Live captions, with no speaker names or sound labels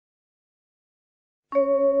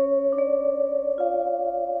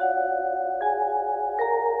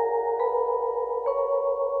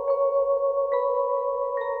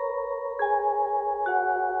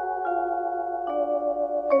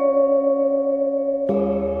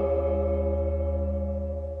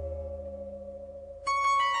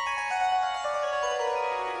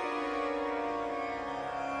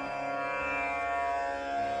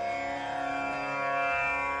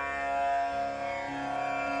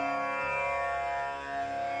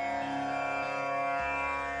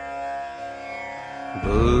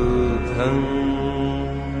बुद्धं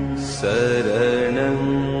शरणं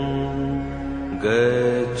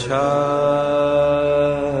गच्छामि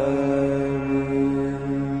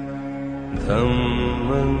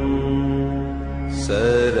धम्मं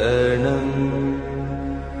शरणं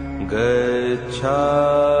गच्छामि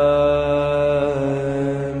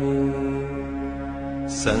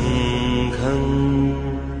संघं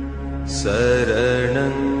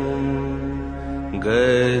शरणं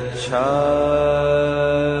गच्छामि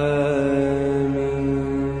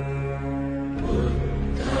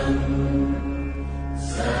बुद्धं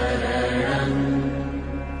शरणं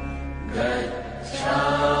गच्छामि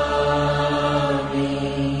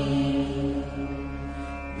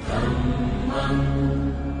धम्मं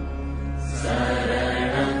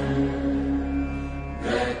शरणं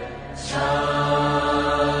गच्छामि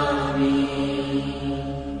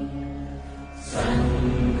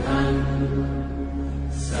संघं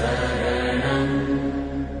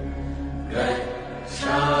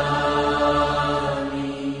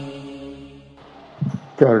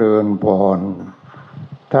เจริญพร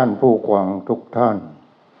ท่านผู้ฟังทุกท่าน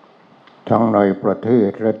ทั้งในประเทศ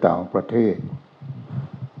และต่างประเทศ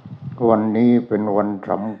วันนี้เป็นวัน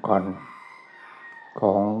สำคัญข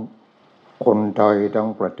องคนไทยทั้ง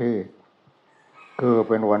ประเทศคือเ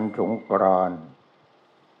ป็นวันสงกรานต์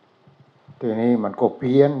ทีนี้มันก็เ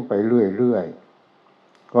พี้ยนไปเรื่อย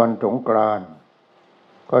ๆวันสงกรานต์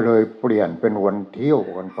ก็เลยเปลี่ยนเป็นวันเที่ยว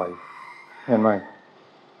กันไปเห็นไหม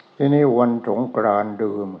ทีนี้วันสงกรานต์เ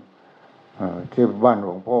ดิมที่บ้านหล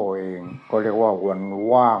วงพ่อเองก็เรียกว่าวัน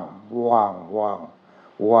ว่าง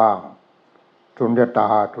สุญญตา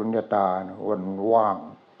วันว่าง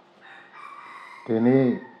ทีนี้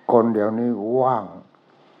คนเดี๋ยวนี้ว่าง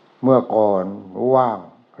เมื่อก่อนว่าง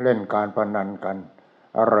เล่นการพนันกัน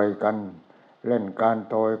อะไรกันเล่นการ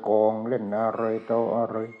โทยโกงเล่นอะไรต่ออะ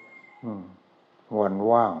ไรวัน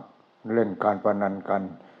ว่างเล่นการพนันกัน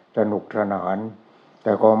สนุกสนานแ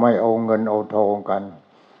ต่ก็ไม่เอาเงินเอาทองกัน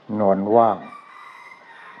นอนว่าง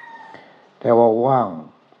แต่ว่าว่าง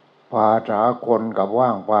ภาษาคนกับว่า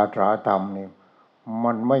งภาษาธรรมนี่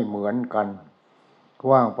มันไม่เหมือนกัน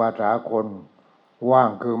ว่างภาษาคนว่าง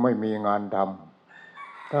คือไม่มีงานท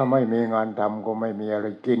ำถ้าไม่มีงานทำก็ไม่มีอะไร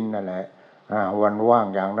กินนั่นแหละวันว่าง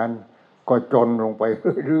อย่างนั้นก็จนลงไป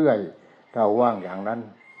เรื่อยๆถ้าว่างอย่างนั้น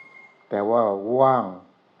แต่ว่าว่าง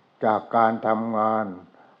จากการทำงาน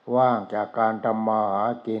ว่างจากการทำมาหา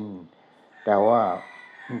กินแต่ว่า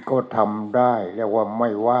ก็ทำได้เรียกว่าไม่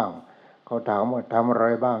ว่างเขาถามว่าทำอะไร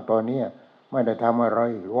บ้างตอนนี้ไม่ได้ทำอะไร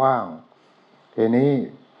ว่างทีนี้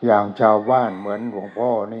อย่างชาวบ้านเหมือนหลวงพ่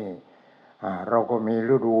อนี่เราก็มี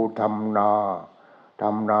ฤดูทำนา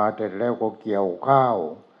เสร็จแล้วก็เกี่ยวข้าว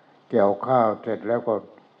เสร็จแล้วก็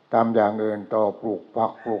ทำอย่างอื่นต่อปลูกผั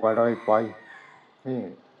กปลูกอะไรไปนี่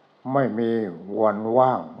ไม่มีวันว่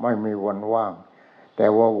างแต่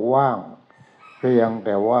ว่าว่างเพียงแ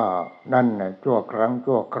ต่ว่านั่นน่ะชั่วครั้ง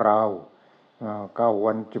ชั่วคราว9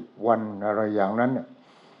 วัน10 วันอะไรอย่างนั้น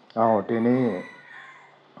ทีนี้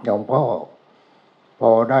หลวงพ่อพ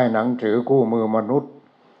อได้หนังสือคู่มือมนุษย์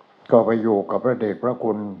ก็ไปอยู่กับพระเดชพระ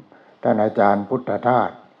คุณท่านอาจารย์พุทธทา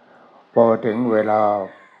สพอถึงเวลา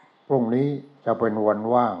พรุ่งนี้จะเป็นวัน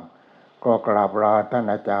ว่างก็กราบลาท่าน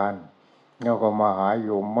อาจารย์แล้วก็มาหาโย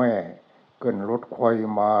มแม่ขึ้นรถไฟ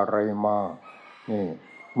มาอะไรมานี่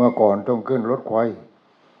เมื่อก่อนต้องขึ้นรถไฟ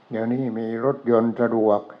เดี๋ยวนี้มีรถยนต์สะดว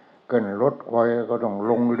กขึ้นรถไฟก็ต้อง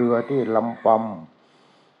ลงเรือที่ลำป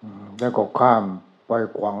ำแล้วก็ข้ามไป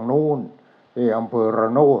ขวางนู้นที่อำเภอระ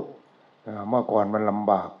โนดเมื่อก่อนมันล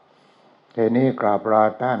ำบากทีนี้กราบลา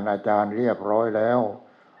ท่านอาจารย์เรียบร้อยแล้ว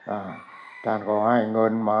ท่านก็ให้เงิ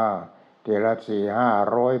นมาทีละ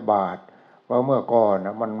400-500 บาทเพราะเมื่อก่อน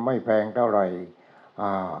มันไม่แพงเท่าไหร่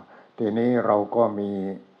ทีนี้เราก็มี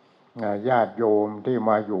ญาติโยมที่ม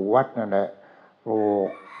าอยู่วัดนั่นแหละป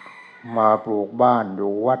ลูกบ้านอ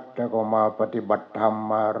ยู่วัดแล้วก็มาปฏิบัติธรรม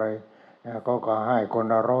มาอะไรก็ให้คน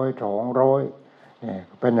ละ100-200นี่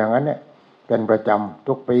เป็นอย่างนั้นเนี่ยเป็นประจำ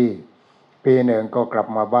ทุกปีหนึ่งก็กลับ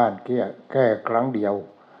มาบ้านแค่ครั้งเดียว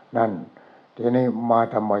นั่นทีนี้มา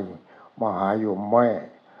ทำไมมาหาโยมแ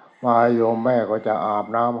ม่ก็จะอาบ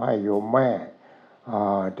น้ำให้โยมแม่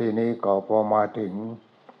ทีนี้ก็พอมาถึง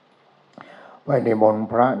ไปนิมนต์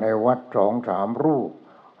พระในวัด2-3 รูป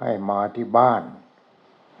ให้มาที่บ้าน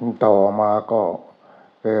ต่อมาก็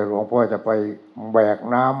หลวงพ่อจะไปแบก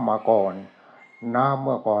น้ำมาก่อนน้ำเ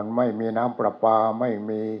มื่อก่อนไม่มีน้ำประปาไม่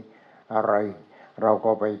มีอะไรเรา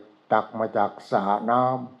ก็ไปตักมาจากสระน้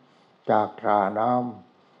ำจากสระน้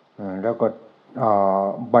ำแล้วก็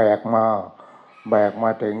แบกมา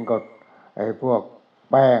ถึงก็ไอ้พวก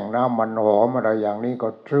แป้งน้ำมันหอมอะไรอย่างนี้ก็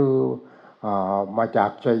ซื้อมาจา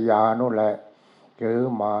กชัยยานู่นแหละซื้อ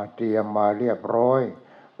มาเตรียมมาเรียบร้อย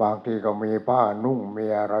บางทีก็มีผ้านุ่งมี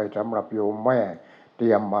อะไรสำหรับโยมแม่เต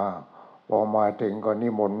รียมมาพอมาถึงก็นิ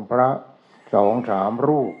มนต์พระ2-3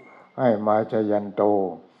 รูปให้มาชยันโต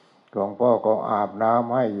หลวงพ่อก็อาบน้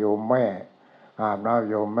ำให้โยมแม่อาบน้ำ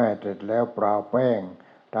โยมแม่เสร็จแล้วปราแป้ง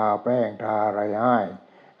ทาแป้งทาอะไร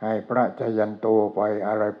ให้พระชยันโตไป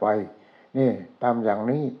อะไรไปนี่ทำอย่าง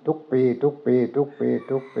นี้ทุกปี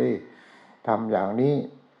ทำอย่างนี้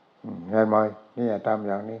เห็นไหมนี่ทำ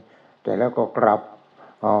อย่างนี้แต่แล้วก็ก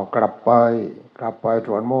ลับไปส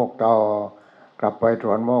วนโมกต่อกลับไปส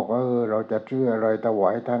วนโมกเราจะเชื่ออะไรถวา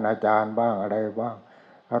ยท่านอาจารย์บ้างอะไรบ้าง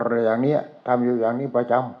อะไรอย่างเนี้ยทำอยู่อย่างนี้ประ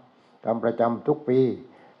จำทุกปี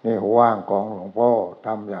นี่ว่างของหลวงพ่อท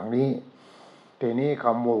ำอย่างนี้ทีนี้ค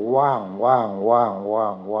ำว่าว่าง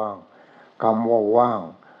คำว่าว่าง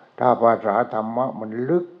ถ้าภาษาธรรมะมัน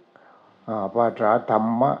ลึกภาษาธร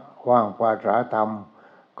รมะว่างภาษาธรรม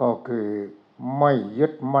ก็คือไม่ยึ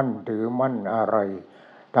ดมั่นถือมั่นอะไร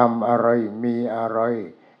ทำอะไรมีอะไร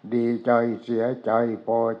ดีใจเสียใจพ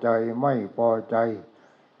อใจไม่พอใจ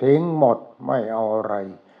ทิ้งหมดไม่เอาอะไร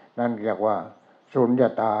นั่นเรียกว่าสุญญ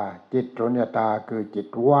ตาจิตสุญญตาคือจิต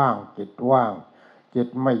ว่างจิต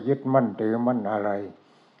ไม่ยึดมั่นถือมั่นอะไร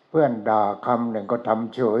เพื่อนด่าคำหนึ่งก็ท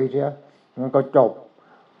ำเฉยเสียมันก็จบ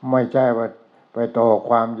ไม่ใช่ว่าไปต่อ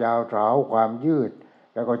ความยาวสาวความยืด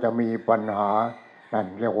แล้วก็จะมีปัญหานั่น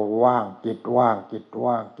เรียกว่าว่างจิตว่าง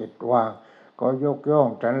ก็ยกย่อง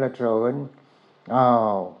สรรเสริญ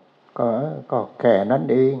ก็แค่นั้น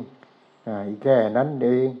เองแค่นั้นเอ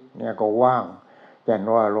งเนี่ยก็ว่างแต่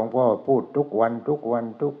ว่าหลวงพ่อพูดทุกวัน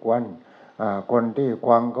คนที่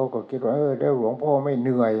ฟังเขาก็คิดว่าแล้วหลวงพ่อไม่เห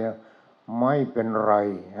นื่อยไม่เป็นไร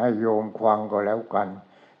ให้โยมฟังก็แล้วกัน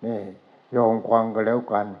นี่โยมฟังก็แล้ว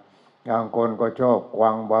กันบางคนก็ชอบฟั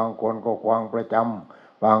งบางคนก็ฟังประจ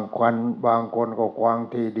ำบางคนก็ฟัง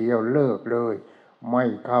ทีเดียวเลิกเลยไม่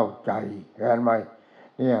เข้าใจเห็นไหม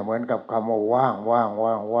เนี่ยเหมือนกับคำว่าว่าง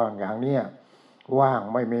อย่างเนี้ยว่าง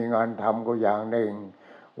ไม่มีงานทำก็อย่างหนึ่ง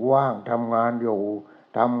ว่างทำงานอยู่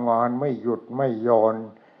ทำงานไม่หยุดไม่หย่อน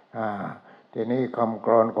ทีนี้คำก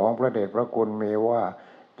ลอนของพระเดชพระคุณมีว่า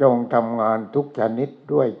จงทำงานทุกชนิด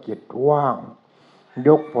ด้วยจิตว่างย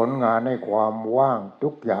กผลงานให้ความว่างทุ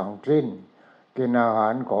กอย่างสิ้นกินอาหา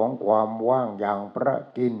รของความว่างอย่างพระ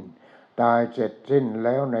กินตายเสร็จสิ้นแ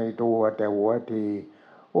ล้วในตัวแต่หัวที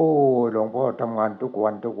โอ้หลวงพ่อทำงานทุกวั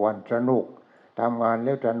นสนุกทำงานแ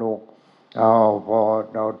ล้วสนุกพอ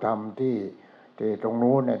เราทำที่ตรง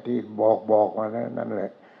นู้นเนี่ยที่บอกมาแล้วนั่นแหล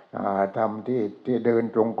ะทำที่เดิน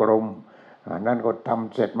จงกรมนั่นก็ท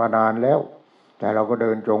ำเสร็จมานานแล้วแต่เราก็เดิ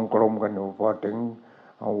นจงกรมกันอยู่พอถึง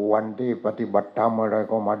วันที่ปฏิบัติธรรมอะไร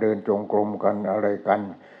ก็มาเดินจงกรมกันอะไรกัน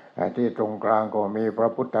ที่ตรงกลางก็มีพระ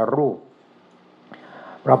พุทธรูป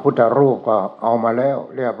ก็เอามาแล้ว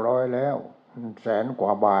เรียบร้อยแล้ว100,000 กว่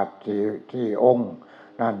าบาทที่องค์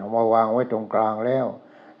นั่นเอามาวางไว้ตรงกลางแล้ว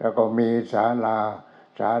ก็มีศาล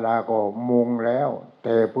าก็มุงแล้วเท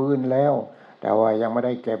พื้นแล้วแต่ว่ายังไม่ไ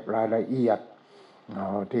ด้เก็บรายละเอียด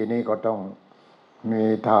ทีนี้ก็ต้องมี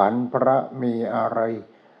ฐานพระมีอะไร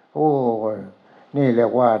โอ้นี่เรีย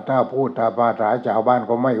กว่าถ้าพูดภาษาชาวบ้าน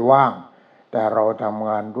ก็ไม่ว่างแต่เราทำง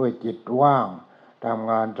านด้วยจิตว่างท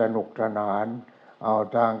ำงานสนุกสนานเอา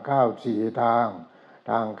ทางข้าว4 ทาง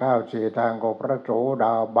ก็พระโสด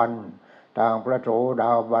าบันทางพระโสด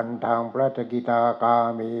าบันทางพระสกิทาคา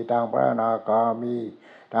มีทางพระอนาคามี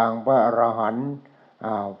ทางพระอรหันต์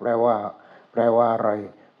แปลว่าอะไร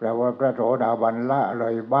แปลว่าพระโสดาบันละอะไร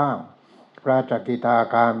บ้างพระสกิทา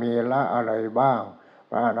คามีละอะไรบ้าง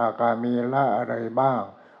พระอนาคามีละอะไรบ้าง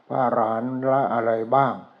พระอรหันต์ละอะไรบ้า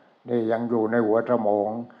งนี่ยังอยู่ในหัวสมอ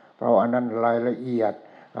งเพราะอันนั้นรายละเอียด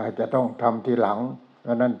อาจจะต้องทำทีหลัง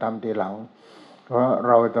อันนั้นทำทีหลังเพราะเ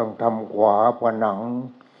ราต้องทำขวาผนั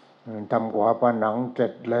งเสร็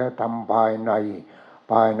จแล้วทำภาย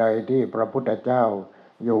ในที่พระพุทธเจ้า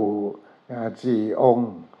อยู่4 อง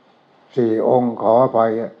ค์ขอไป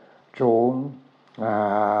สูง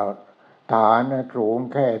ฐานสูง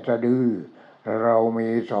แค่สะดือเรามี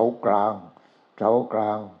เสากลา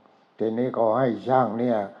งทีนี้ก็ให้ช่างเ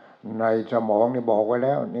นี่ยในสมองนี่บอกไว้แ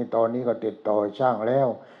ล้วนี่ตอนนี้ก็ติดต่อช่างแล้ว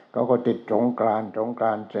เขาก็ติดสงกรานต์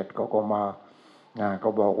เสร็จเขาก็มาก็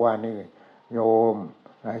บอกว่านี่โยม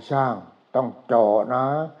ช่างต้องเจาะนะ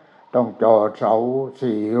ต้องเจาะเสา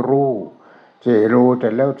4 รูแต่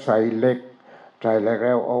แล้วใส่เหล็กแ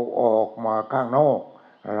ล้วเอาออกมาข้างนอก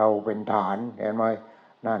เราเป็นฐานเห็นไหม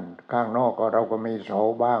นั่นข้างนอกก็เราก็มีเสา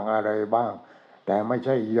บ้างอะไรบ้าง แต่ไม่ใ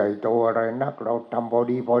ช่ใหญ่โตอะไรนักเราทำพอ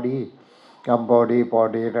ดีทำพอ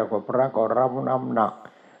ดีแล้วก็พระก็รับน้ำหนัก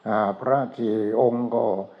พระ4 องค์ก็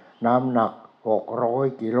น้ำหนัก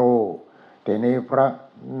600 กิโลทีนี้พระ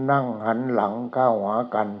นั่งหันหลังเข้าหา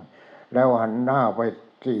กันแล้วหันหน้าไป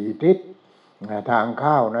4 ทิศทางเ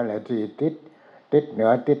ข้านั่นแหละ4 ทิศทิศเหนื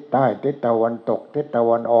อทิศใต้ทิศตะวันตกทิศตะ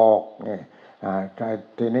วันออกเนี่ย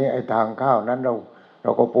ทีนี้ไอ้ทางเข้านั้นเร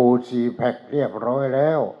าก็ปูแพ็คเรียบร้อยแ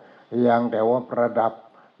ล้วยังแต่ว่าประดับ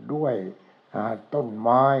ด้วยต้นไ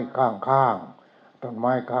ม้ข้าง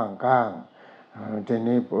ๆที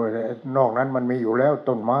นี้นอกนั้นมันมีอยู่แล้ว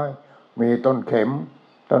ต้นไม้มีต้นเข็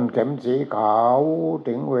มสีขาว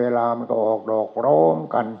ถึงเวลามันก็ออกดอกพร้อม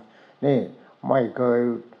กันนี่ไม่เคย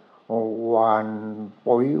หวาน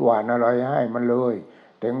ปุ๋ยหวานอะไรให้มันเลย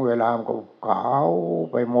ถึงเวลามันก็ขาว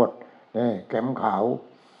ไปหมดนี่เข็มขาว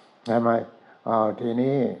ใช่ไหมที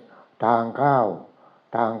นี้ทางเข้า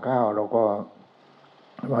เราก็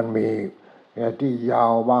มันมีที่ยา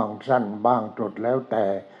วบ้างสั้นบ้างจุดแล้วแ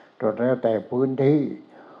ต่พื้นที่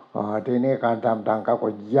ทีนี้การทำทางเข้าก็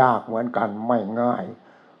ยากเหมือนกันไม่ง่าย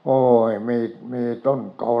โอ้ยมีต้น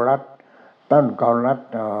เกาลัด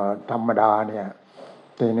ธรรมดาเนี่ย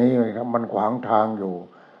ทีนี้มันขวางทางอยู่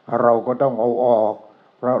เราก็ต้องเอาออก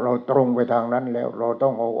เพราะเราตรงไปทางนั้นแล้วเราต้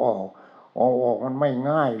องเอาออกมันไม่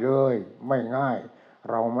ง่ายเลยไม่ง่าย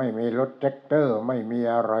เราไม่มีรถแทรกเตอร์ไม่มี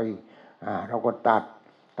อะไรเราก็ตั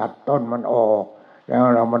ดต้นมันออกแ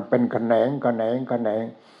ล้วมันเป็นแขนง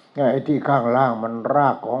ไอ้ที่ข้างล่างมันรา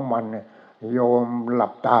กของมันเนี่ยโยมหลั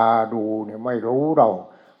บตาดูเนี่ยไม่รู้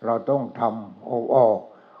เราต้องทำเอาอ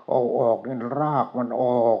อกนี่รากมันอ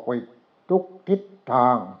อกไปทุกทิศทา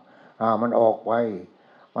งมันออกไ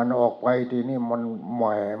ปทีนี้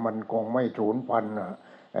มันคงไม่สูญพันธุ์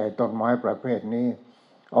ไอ้ต้นไม้ประเภทนี้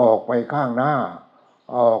ออกไปข้างหน้า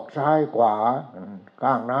ออกซ้ายขวา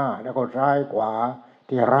ข้างหน้าแล้วก็ซ้ายขวา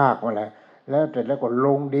ที่รากมันแหละแล้วเสร็จแล้วก็ล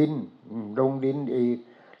งดินอีก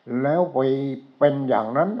แล้วไปเป็นอย่าง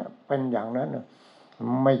นั้น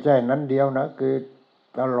ไม่ใช่นั้นเดียวนะคือ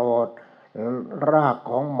ตลอดราก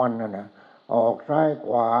ของมันนะออกซ้ายข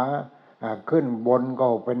วาขึ้นบนก็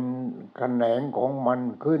เป็นแขนงของมัน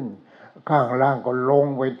ขึ้นข้างล่างก็ลง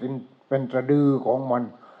ไปเป็นสะดือของมัน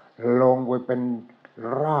ลงไปเป็น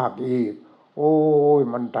รากอีกโอ้ย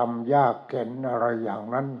มันทำยากเข็ญอะไรอย่าง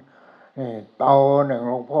นั้นเตาหนึ่งห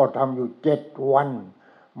ลวงพ่อทำอยู่7 วัน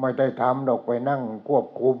ไม่ได้ทำดอกไปนั่งควบ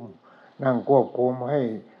คุมให้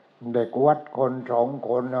เด็กวัดคน2 ค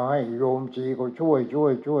นให้โยมชีก็ช่ว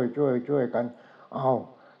ยกันเอา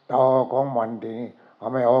ตอของมันทีนี้เอา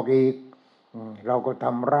ไม่ออกอีกเราก็ท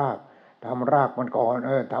ำรากมันก่อน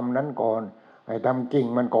ทำนั้นก่อนให้ทำกิ่ง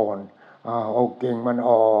มันก่อนเอากิ่งมัน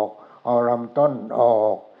ออกเอาลำต้นออ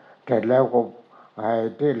กเสร็จแล้วก็ไอ้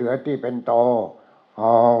ที่เหลือที่เป็นตอ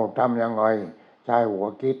ทำยังไงใช้หัว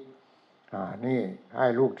คิดนี่ให้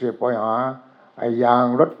ลูกศิษย์ไปหาไอ้ยาง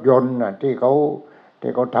รถยนต์น่ะที่เข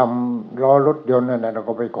าทำล้อรถยนต์นั่นเรา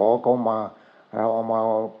ก็ไปขอเขามาเราเอามา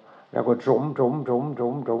แล้วก็สม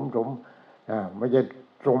ไม่ใช่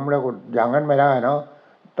สมแล้วก็อย่างนั้นไม่ได้เนาะ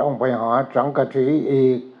ต้องไปหาสังกะสีอี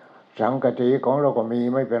กสังกะสีของเราก็มี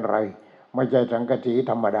ไม่เป็นไรไม่ใช่สังกะสี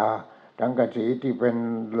ธรรมดาสังกะสีที่เป็น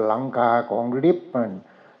หลังคาของลิฟต์มัน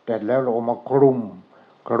แต่แล้วเราเอามาคลุ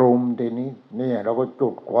มทีนี้เนี่ยเราก็จุ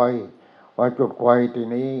ดไฟพอจุดไฟที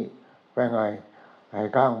นี้เป็นไงไอ้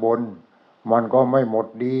ข้างบนมันก็ไม่หมด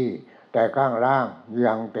ดีแต่ข้างล่าง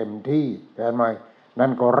ยังเต็มที่เห็นไหมนั่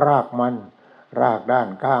นก็รากด้าน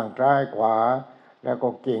ข้างซ้ายขวาแล้วก็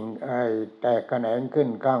กิ่งแตกแขนงขึ้น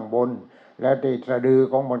ข้างบนแล้วที่สะดือ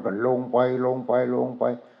ของมันก็ลงไป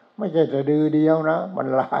ไม่ใช่สะดือเดียวนะมัน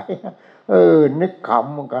หลายนึกข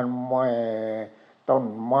ำเหมือนกันแม่ต้น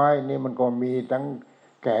ไม้นี่มันก็มีทั้ง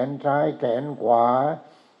แขนซ้ายแขนขวา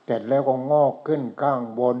เสร็จแล้วก็งอกขึ้นข้าง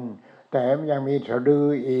บนแถมยังมีสะดือ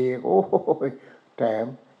อีกโอ้ยแถม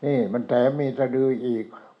นี่มันแถมมีสะดืออีก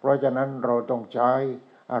เพราะฉะนั้นเราต้องใช้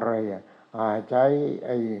อะไรใช้ไ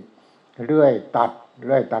อ้เลื่อยตัด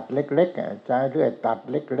เล็กๆใช้เลื่อยตัด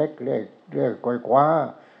เล็กๆเลื่อยคว้า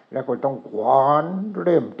แล้วก็ต้องขวานเ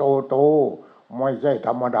ล่มโตไม่ใช่ธ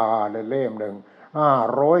รรมดาเลยเล่มหนึ่ง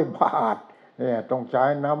500 บาทเนี่ยต้องใช้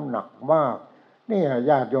น้ำหนักมากนี่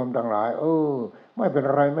ญาติโยมทั้งหลายไม่เป็น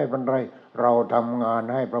ไรเราทำงาน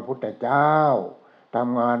ให้พระพุทธเจ้า ท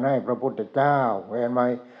ำงานให้พระพุทธเจ้าเห็นไหม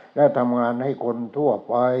และทำงานให้คนทั่ว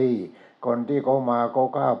ไปคนที่เขามาเขา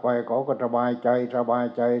เข้าไปเขาก็สบายใจสบาย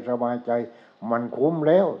ใจสบายใจมันคุ้ม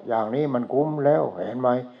แล้วอย่างนี้มันคุ้มแล้วเห็นไหม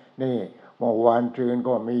นี่เมื่อวานซืน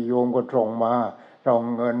ก็มีโยมก็ส่ง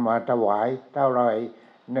เงินมาถวายเท่าไหร่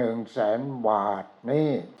100,000 บาท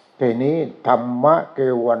นี่ทีนี้ธรรมะคื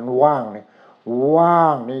อวันว่างเนี่ยว่า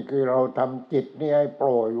งนี่คือเราทำจิตนี่ให้ป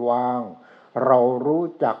ล่อยวางเรารู้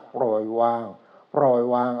จักปล่อยวางปล่อย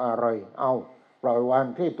วางอะไรปล่อยวาง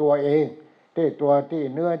ที่ตัวเองที่ตัวที่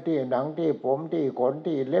เนื้อที่หนังที่ผมที่ขน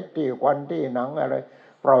ที่เล็บที่ควันที่หนังอะไร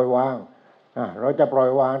ปล่อยวางเราจะปล่อ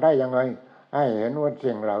ยวางได้ยังไงให้เห็นว่า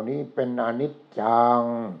สิ่งเหล่านี้เป็นอนิจจัง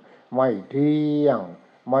ไม่เที่ยง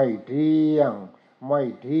ไม่เที่ยงไม่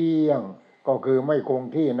เที่ยงก็คือไม่คง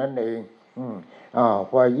ที่นั่นเอง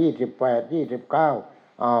พอ28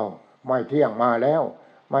 29ไม่เที่ยงมาแล้ว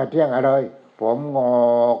ไม่เที่ยงอะไรผมง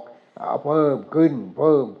อกเพิ่มขึ้น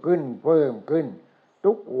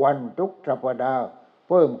ทุกวันทุกสัปดาห์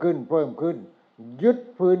เพิ่มขึ้นยึด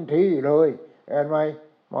พื้นที่เลยเห็นไหม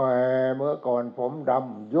เมื่อก่อนผมด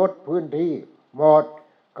ำยึดพื้นที่หมด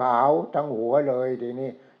ขาวทั้งหัวเลยทีนี้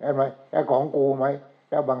เห็นไหมแต่ของกูไหม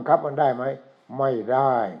จะบังคับมันได้ไหมไม่ไ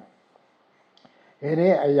ด้ที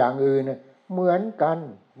นี้ไอ้อย่างอื่นเหมือนกัน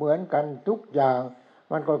ทุกอย่าง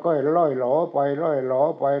มันก็ค่อยล่อยหลอไ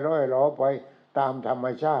ปตามธรรม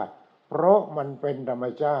ชาติเพราะมันเป็นธรรม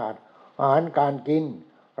ชาติอาหารการกิน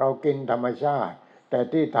เรากินธรรมชาติแต่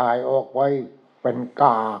ที่ถ่ายออกไปเป็นก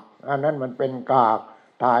ากอันนั้นมันเป็นกาก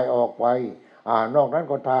ถ่ายออกไปนอกนั้น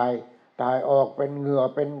ก็ถ่ายออกเป็นเหงื่อ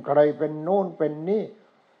เป็นใครเป็นโน่นเป็นนี่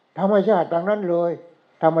ธรรมชาติทางนั้นเลย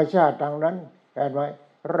ธรรมชาติทางนั้นเห็นไหม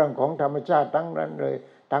เรื่องของธรรมชาติทั้งนั้นเลย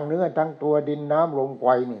ทั้งเนื้อทั้งตัวดินน้ำลมไฟ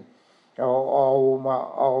นี่เ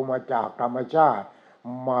อามาจากธรรมชาติ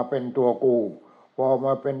มาเป็นตัวกูพอม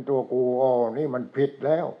าเป็นตัวกูนี่มันผิดแ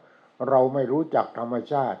ล้วเราไม่รู้จักธรรม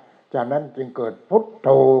ชาติจากนั้นจึงเกิดพุทโธ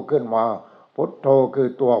ขึ้นมาพุทโธคือ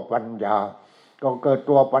ตัวปัญญาก็เกิด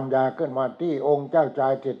ตัวปัญญาขึ้นมาที่องค์เจ้าชา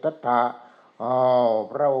ยสิทธัตถะ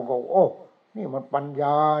พระองค์ก็นี่มันปัญญ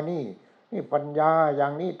านี่ปัญญาอย่า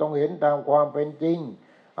งนี้ต้องเห็นตามความเป็นจริง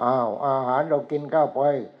อาหารเรากินเข้าไป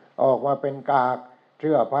ออกมาเป็นกากเ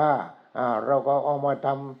สื้อผ้าเราก็เอามาท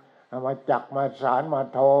ำมาจักมาสารมา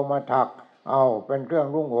ทอมาถักเป็นเครื่อง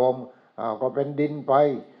นุ่งห่มก็เป็นดินไป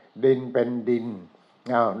ดินเป็นดิน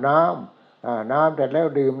น้ำเสร็จแล้ว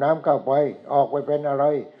ดื่มน้ำเข้าไปออกไปเป็นอะไร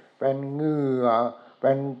เป็นเหงื่อเ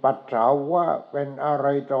ป็นปัสสาวะเป็นอะไร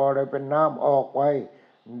ต่ออะไรเป็นน้ำออกไป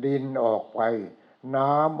ดินออกไป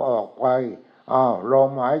น้ำออกไปลม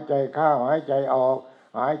หายใจเข้าหายใจออก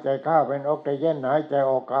หายใจเข้าเป็นออกซิเจนหายใจ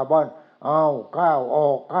ออกคาร์บอนเข้าอ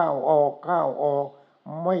อก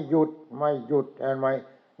ไม่หยุดเห็นไหม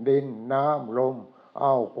ดินน้ำลม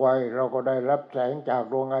ไฟเราก็ได้รับแสงจาก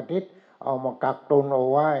ดวงอาทิตย์เอามากักตุนเอา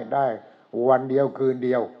ไว้ได้วันเดียวคืนเ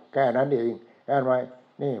ดียวแค่นั้นเองเห็นไหม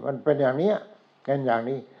นี่มันเป็นอย่างนี้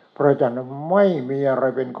เพราะฉะนั้นไม่มีอะไร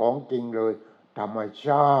เป็นของจริงเลยธรรมช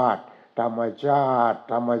าติ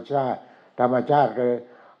คือ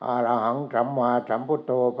อรหังสัมมาสัมพุทโ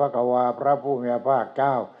ธภควาพระผู้มีพระภาคเจ้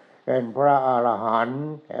าเป็นพระอรหันต์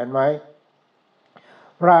เห็นไหม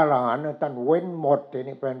พระอรหันต์ท่านเว้นหมดที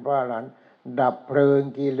นี้เป็นพระอรหันต์ดับเพลิง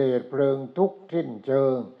กิเลสเพลิงทุกข์สิ้นเชิ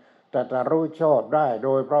งแต่จะรู้ชอบได้โด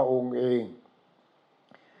ยพระองค์เอง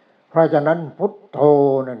เพราะฉะนั้นพุทโธ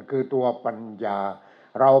นั่นคือตัวปัญญา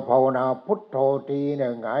เราภาวนาพุทโธทีห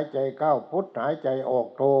นึ่งหายใจเข้าพุทหายใจออก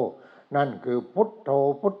โธนั่นคือพุทโธ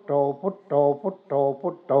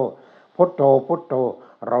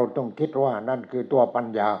เราต้องคิดว่านั่นคือตัวปัญ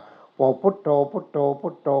ญาพอพุทโธ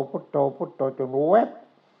จนแวบ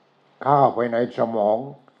เข้าไปในสมอง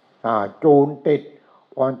จูนติด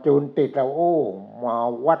พอจูนติดแล้วมา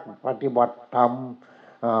วัดปฏิบัติธรรม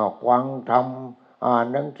ฟังธรรมอ่าน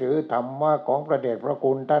หนังสือธรรมะของพระเดชพระ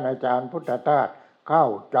คุณท่านอาจารย์พุทธทาสเข้า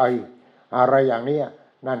ใจอะไรอย่างนี้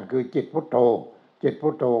นั่นคือจิตพุทโธ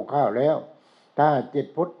เข้าแล้วถ้าจิต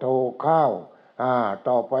พุทโธเข้า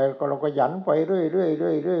ต่อไปก็เราก็ยันไปเรื่อย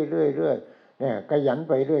เนี่ยก็ยัน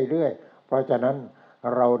ไปเรื่อยเพราะฉะนั้น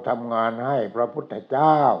เราทำงานให้พระพุทธเจ้า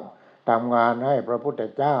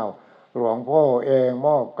หลวงพ่อเองม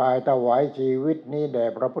อบกายถวายชีวิตนี้แด่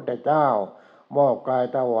พระพุทธเจ้ามอบกาย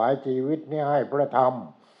ถวายชีวิตนี้ให้พระธรร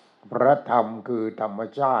มคือธรรม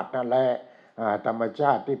ชาตินั่นแหละธรรมช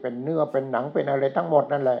าติที่เป็นเนื้อเป็นหนังเป็นอะไรทั้งหมด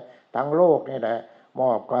นั่นแหละทั้งโลกนี่แหละม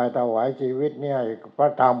อบกายถวายชีวิตนี้ให้พร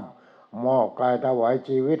ะธรรมมอบกายถวาย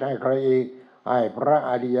ชีวิตให้ใครอีกให้พระ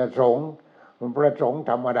อริยสงฆ์พระสงฆ์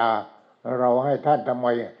ธรรมดาเราให้ท่านทำไม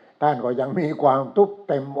ท่านก็ยังมีความทุกข์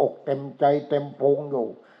เต็มอกเต็มใจเต็มพุงอยู่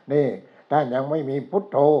นี่ท่านยังไม่มีพุท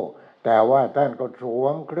โธ แต่ว่าท่านก็สว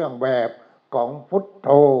มเครื่องแบบของพุทโธ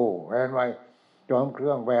เห็นไหมสวมเค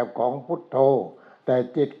รื่องแบบของพุทโธแต่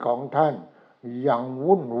จิตของท่านยัง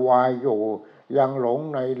วุ่นวายอยู่ยังหลง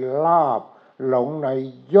ในลาภหลงใน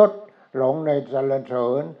ยศหลงในสรรเสริ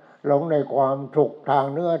ญหลงในความสุขทาง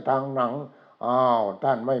เนื้อทางหนังท่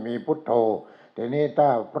านไม่มีพุทโธทีนี้ถ้า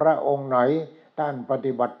พระองค์ไหนท่านป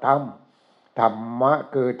ฏิบัติธรรมธรรมะ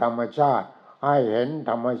คือธรรมชาติให้เห็น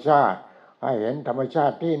ธรรมชาติให้เห็นธรรมชา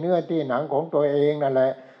ติที่เนื้อที่หนังของตัวเองนั่นแหล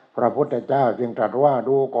ะพระพุทธเจ้าจึงตรัสว่า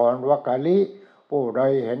ดูก่อนวักกะลิผู้ใด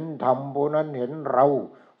เห็นธรรมผู้นั้นเห็นเรา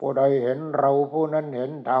ผู้ใดเห็นเราผู้นั้นเห็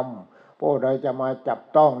นธรรมผู้ใดจะมาจับ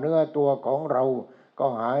ต้องเนื้อตัวของเราก็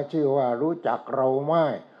หาชื่อว่ารู้จักเราไม่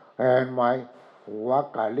เห็นไหมวัก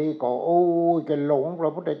กะลิก็โอ้ยจะหลงพร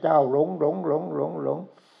ะพุทธเจ้าหลง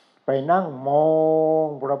ไปนั่งมอง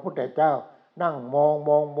พระพุทธเจ้านั่งมอ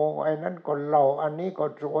งไอ้นั้นก็หล่ออันนี้ก็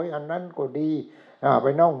สวยอันนั้นก็ดีไป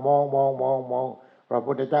นั่งมองพระ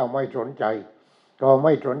พุทธเจ้าไม่สนใจก็ไ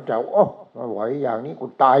ม่สนใจโอ้ไม่ไหวอย่างนี้กู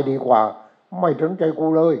ตายดีกว่าไม่สนใจกู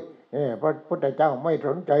เลยพระพุทธเจ้าไม่ส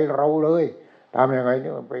นใจเราเลยทำยังไงเ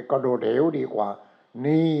นี่ยไปกระโดดเหวดีกว่า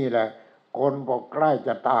นี่แหละคนบอกใกล้จ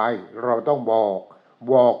ะตายเราต้องบอก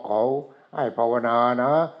เขาให้ภาวนาน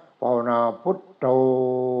ะภาวนาพุทโธ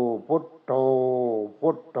พุทโธพุ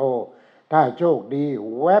ทโธถ้าโชคดี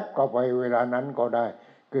แวบเข้าไปเวลานั้นก็ได้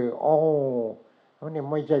คือนี่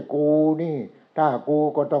ไม่ใช่กูนี่ถ้ากู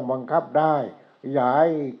ก็ต้องบังคับได้อย่าให้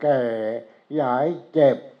แก่อย่าให้เจ็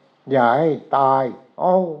บอย่าให้ตาย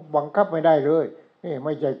บังคับไม่ได้เลยนี่ไ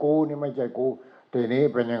ม่ใช่กูนี่ไม่ใช่กูทีนี้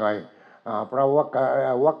เป็นยังไงพระวั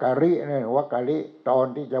กกะลิเนี่ยวักกะลิตอน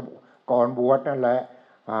ที่จะก่อนบวชนั่นแหละ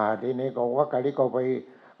ทีนี้ก็วักกะลิก็ไป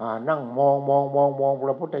นั่งมองพ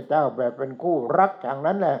ระพุทธเจ้าแบบเป็นคู่รักอย่าง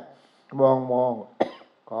นั้นแหละมอง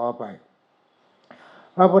ขอไป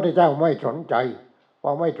พระพุทธเจ้าไม่สนใจพ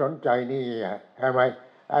อไม่สนใจนี่เห็นไหม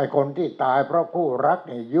ไอ้คนที่ตายเพราะคู่รักเ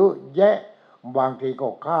นี่ยเยอะแยะบางทีก็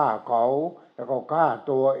ฆ่าเขาแล้วก็ฆ่า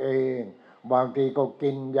ตัวเองบางทีก็กิ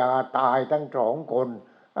นยาตายทั้งสองคน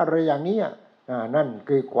อะไรอย่างนี้นั่น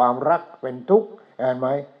คือความรักเป็นทุกข์เห็นไหม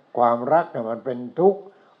ความรักเนี่ยมันเป็นทุก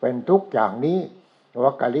ข์อย่างนี้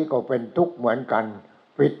วักกะลิก็เป็นทุกข์เหมือนกัน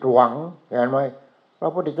ผิดหวังเห็นไหมพร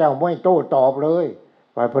ะพุทธเจ้าไม่โต้ตอบเลย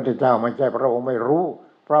พระพุทธเจ้าไม่ใช่พระองค์ไม่รู้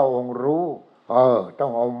พระองค์รู้ต้อ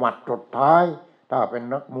งเอาหมัดสุดท้ายถ้าเป็น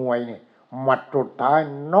นักมวยนี่หมัดสุดท้าย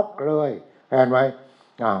นกเลยเห็นไหม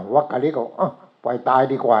วักกะลิก็ไปตาย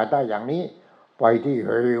ดีกว่าถ้าอย่างนี้ไปที่เ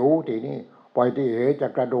หวทีนี้ไปที่เหวจะ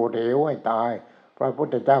กระโดดเหวให้ตายพระพุท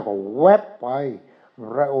ธเจ้าก็แวบไป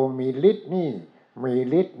พระองค์มีฤทธิ์นี่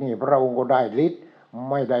พระองค์ก็ได้ฤทธิ์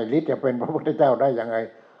ไม่ได้ฤทธิ์จะเป็นพระพุทธเจ้าได้ยังไง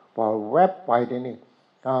พอแวบไปทีนี้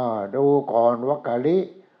ดูก่อนวักกะลิ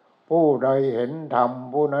ผู้ใดเห็นธรรม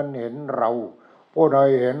ผู้นั้นเห็นเราผู้ใด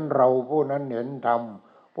เห็นเราผู้นั้นเห็นธรรม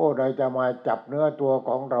ผู้ใดจะมาจับเนื้อตัวข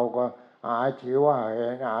องเราก็หาชื่อว่า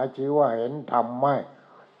เห็นธรรมไม่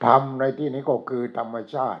ธรรมในที่นี้ก็คือธรรม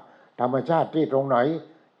ชาติที่ตรงไหน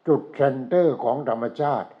จุดเซนเตอร์ของธรรมช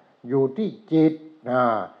าติอยู่ที่จิต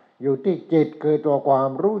อยู่ที่จิตคือตัวความ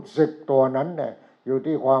รู้สึกตัวนั้นเนี่ยอยู่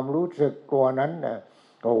ที่ความรู้สึกตัวนั้นเนี่ย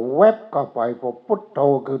ก็แวบเข้าไปพอพุทโธ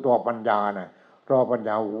คือตัวปัญญาน่ะตัวปัญญ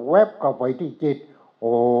าแวบเข้าไปที่จิตโ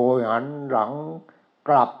อ้ยหันหลังก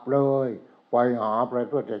ลับเลยไปหาพระ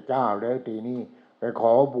พุทธเจ้าแล้วทีนี้ไปข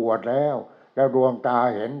อบวชแล้วดวงตา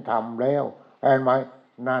เห็นธรรมแล้วเห็นไหม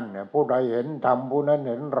นั่นเนี่ยผู้ใดเห็นธรรมผู้นั้น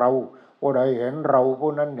เห็นเราผู้ใดเห็นเรา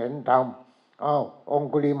ผู้นั้นเห็นธรรมอง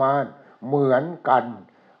คุลิมานเหมือนกัน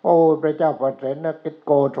พระเจ้าประเสนกิจโ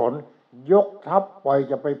กศลยกทัพไป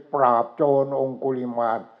จะไปปราบโจรองคุลิม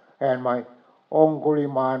านเห็นไหมองคุลิ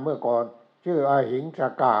มานเมื่อก่อนชื่ออหิงส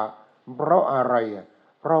กาเพราะอะไร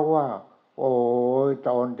เพราะว่าต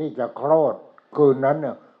อนที่จะคลอดคืนนั้นเ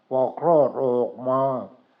นี่ยพอคลอดออกมา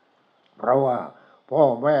เพราะว่าพ่อ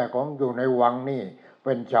แม่ของอยู่ในวังนี่เ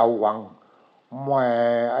ป็นชาววังแม่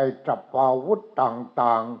ไอ้จับอาวุธ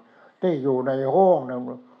ต่างๆที่อยู่ในห้องเนี่ย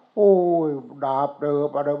ดาบเดิบ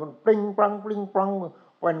อะไรมันปลิ้งปลัง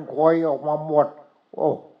เป็นควยออกมาหมด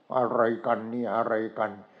อะไรกันนี่อะไรกั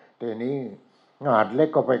นทีนี้งาดเล็ก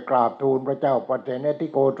ก็ไปกราบทูลพระเจ้าปเสนทิ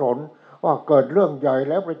โกศลว่าเกิดเรื่องใหญ่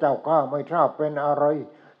แล้วพระเจ้าข้าไม่ทราบเป็นอะไร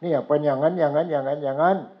เนี่ยเป็นอย่างนั้น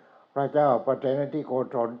พระเจ้าปเสนทิโก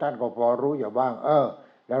ศลท่านก็พอรู้อยู่บ้าง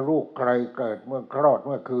แล้วลูกใครเกิดเมื่อคลอดเ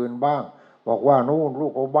มื่อคืนบ้างบอกว่านู่นลู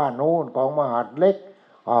กของบ้านนู่นของมหาดเล็ก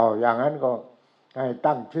อย่างนั้นก็ให้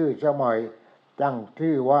ตั้งชื่อสมัยตั้ง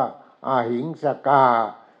ชื่อว่าอาหิงสกา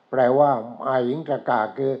แปลว่าอาหิงสกา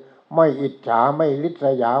คือไม่อิจฉาไม่ริษ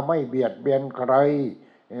ยาไม่เบียดเบียนใคร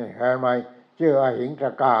เห็นไหมชื่ออาหิงส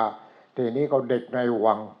กาทีนี้ก็เด็กใน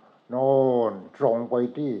วังโน่นส่งไป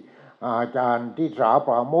ที่ อาจารย์ที่สาป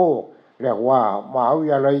ราโมกข์เรียกว่ามหาวิท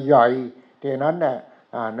ยาลัยใหญ่ที่นั้นเนี่ย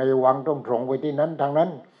ในวังต้องส่งไปที่นั้นทางนั้น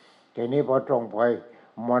ทีนี้พอส่งไป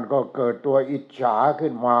มันก็เกิดตัวอิจฉา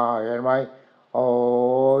ขึ้นมาเห็นไหมโอ้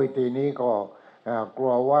ยทีนี้ก็กลั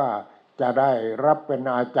วว่าจะได้รับเป็น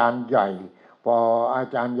อาจารย์ใหญ่พออา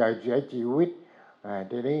จารย์ใหญ่เสียชีวิต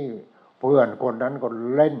ทีนี้เพื่อนคนนั้นก็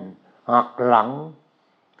เล่นหักหลัง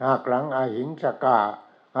อหิงสกา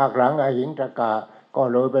หักหลังอหิงสกาก็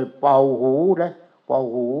เลยไปเป่าหูเลยเป่า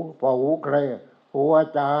หูใครหูอา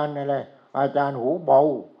จารย์นั่นแหละอาจารย์หูเบา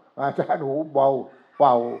อาจารย์หูเบาเ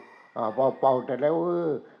ป่าพอเป่าแต่แล้ว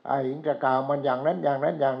อหิงสกามันอย่างนั้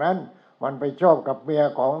นมันไปชอบกับเมีย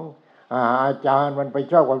ของอาจารย์มันไป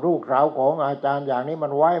ชอบกับลูกสาวของอาจารย์อย่างนี้มั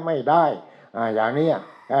นไว้ไม่ได้อย่างนี้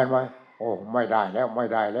เห็นไหมโอ้ไม่ได้แล้ว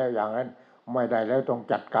อย่างนั้นไม่ได้แล้วต้อง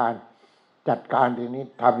จัดการทีนี้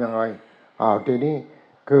ทำยังไงทีนี้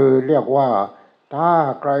คือเรียกว่าถ้า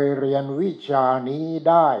ใครเรียนวิชานี้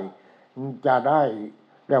ได้จะได้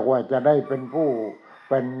เรียกว่าจะได้เป็นผู้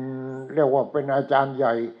เป็นเรียกว่าเป็นอาจารย์ให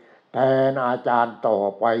ญ่แทนอาจารย์ต่อ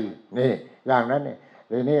ไปนี่อย่างนั้นเนี่ย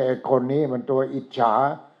ทีนี้ไอ้คนนี้มันตัวอิจฉา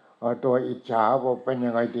ว่าเป็นยั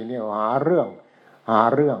งไงทีนี้หาเรื่อง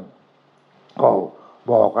ก็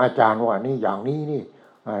บอกอาจารย์ว่านี่อย่างนี้นี่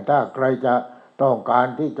ถ้าใครจะต้องการ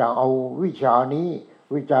ที่จะเอาวิชานี้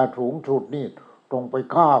วิชาสูงสุดนี่ต้องไป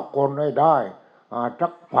ฆ่าคนให้ได้สั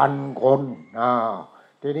ก1,000 คน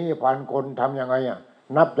ทีนี้1,000 คนทำยังไง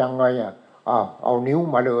นับยังไงเอานิ้ว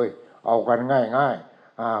มาเลยเอากันง่าย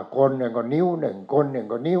คนหนึ่งก็นิ้วหนึ่งคนหนึ่ง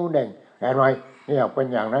ก็นิ้วหนึ่งเห็นไหมเนี่ยเป็น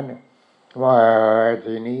อย่างนั้นว่า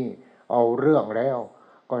ทีนี้เอาเรื่องแล้ว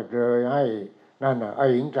ก็เลยให้นั่นไอ้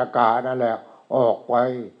หญิงสกานั่นแหละออกไป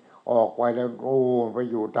แล้วโอ้ไป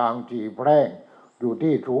อยู่ทางที่แพร่งอยู่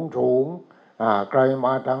ที่สูงใครม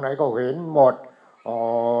าทางไหนก็เห็นหมด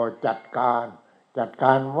จัดก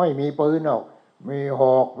ารไม่มีปืนหรอกมีห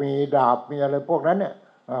อกมีดาบมีอะไรพวกนั้นเนี่ย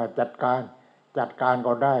จัดการ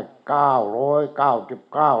ก็ได้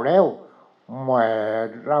999แล้วแหม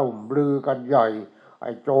เล่าลือกันใหญ่ไ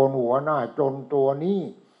อ้โจรหัวหน้าโจรตัวนี้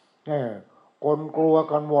คนกลัว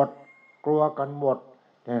กันหมด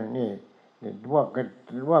นี่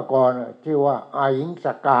ว่าก่อนชื่อว่าอาหิงส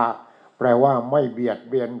กาแปลว่าไม่เบียด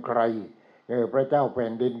เบียนใครพระเจ้าแผ่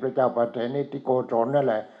นดินพระเจ้าประเทศนิติโกศลนั่น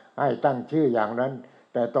แหละให้ตั้งชื่ออย่างนั้น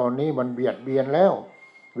แต่ตอนนี้มันเบียดเบียนแล้ว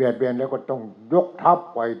ก็ต้องยกทัพ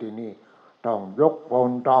ไปที่นี่ต้องยกพ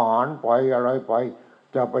ลทหารไปอะไรไป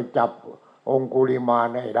จะไปจับองคุลิมาน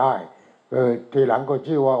ให้ได้ทีหลังก็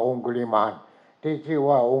ชื่อว่าองคุลิมานที่ชื่อ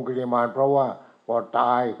ว่าองคุลิมานเพราะว่าพอต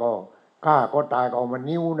ายก็ฆ่าก็ตายก็เอามา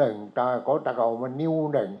นิ้วหนึ่งตายก็ตายก็เอามานิ้ว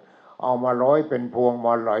หนึ่งเอามาร้อยเป็นพวงม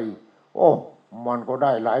าลัยโอ้มันก็ไ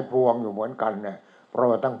ด้หลายพวงอยู่เหมือนกันเนี่ยเพราะ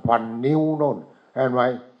ว่าตั้ง1,000 นิ้วโน่นเห็นไหม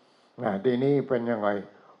ทีนี้เป็นยังไง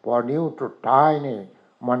พอนิ้วสุดท้ายนี่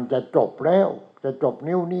มันจะจบ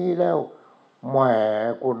นิ้วนี้แล้วแม่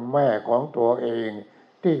คุณแม่ของตัวเอง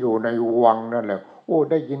ที่อยู่ในวังนั่นแหละโอ้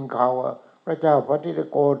ได้ยินข่าวพระเจ้าปฏิ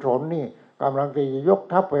โกศลนี่กำลังจะยก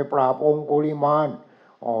ทัพไปปราบองคุลิมาน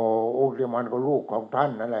องคุลิมานก็ลูกของท่าน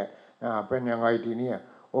นั่นแหละเป็นยังไงทีเนี้ย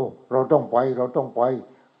โอ้เราต้องไป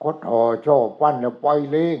คดห่อช่อปั้นแล้วไป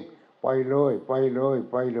เล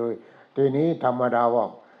ยทีนี้ธรรมดาว่า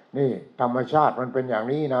นี่ธรรมชาติมันเป็นอย่าง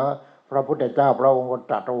นี้นะพระพุทธเจ้าพระองค์ก็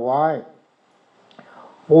ตรัสเอาไว้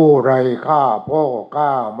ผู้ใดฆ่าพ่อฆ่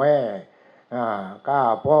าแม่ฆ่า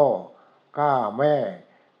พ่อฆ่าแม่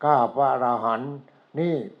ฆ่าพระอรหันต์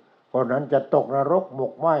นี่คนนั้นจะตกนรกหม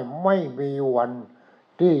กไหม้ไม่มีวัน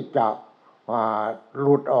ที่จะห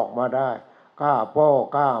ลุดออกมาได้ฆ่าพ่อ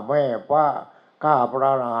ฆ่าแม่ฆ่าพระ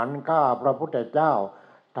อรหันต์ฆ่าพระพุทธเจ้า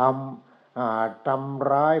ท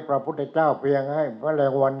ำร้ายพระพุทธเจ้าเพียงให้แมล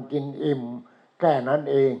งวันกินอิ่มแค่นั้น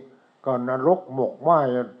เองก็นรกหมกไหม้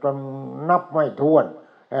จนนับไม่ถ้วน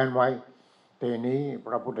เห็นไหมทีนี้พ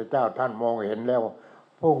ระพุทธเจ้าท่านมองเห็นแล้ว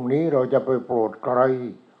พรุ่งนี้เราจะไปโปรดใคร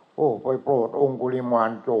ไปโปรดองคุลิมา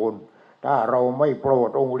นโจรถ้าเราไม่โปรด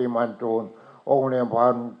องคุลิมานโจรองคุลิมา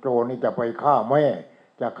นโจรนี่จะไปฆ่าแม่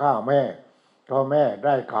เพราะแม่ไ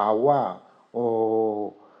ด้ข่าวว่า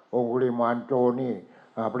องคุลิมานโจรนี่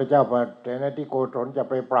พระเจ้าปเทนติโกศลจะ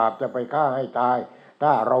ไปปราบจะไปฆ่าให้ตายถ้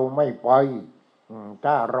าเราไม่ไป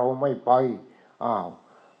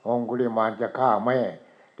องคุลิมานจะฆ่าแม่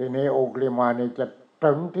ทีนี้องคุลิมานนี่จะ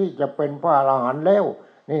ถึงที่จะเป็นพระอรหันต์แล้ว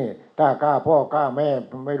นี่ถ้าฆ่าพ่อฆ่าแม่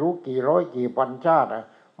ไม่รู้กี่ร้อยกี่พันชาติ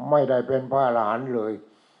ไม่ได้เป็นพระอรหันต์เลย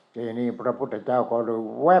ทีนี้พระพุทธเจ้าก็เลย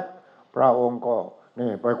แวบพระองค์ก็นี่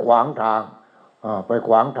ไปขวางทาง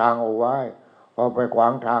เอาไว้พอไปขวา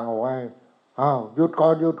งทางเอาไว้หยุดก่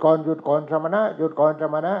อนสมณ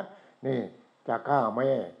ะนี่จะฆ่าแม่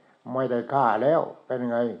ไม่ได้ฆ่าแล้วเป็น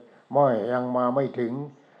ไง ไม่ยังมาไม่ถึง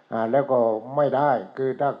แล้วก็ไม่ได้คื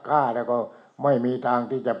อถ้าฆ่าแล้วก็ไม่มีทาง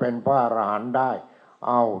ที่จะเป็นพระอรหันต์ได้เ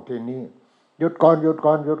อาทีนี้หยุดก่อนหยุด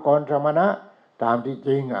ก่อนหยุดก่อนสมณะตามที่จ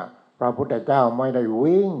ริงพระพุทธเจ้าไม่ได้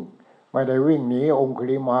วิ่งหนีองคุ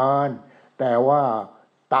ลิมานแต่ว่า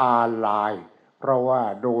ตาลายเพราะว่า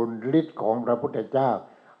โดนฤทธิ์ของพระพุทธเจ้า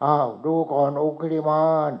อ้าวดูก่อนองคุลิมา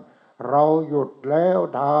นเราหยุดแล้ว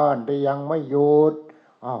ท่านที่ยังไม่หยุด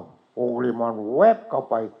อ้าวองคุลิมานแวบเข้า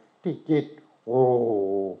ไปที่จิตโอ้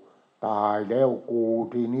ตายแล้วกู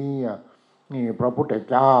ทีนี้นี่พระพุทธ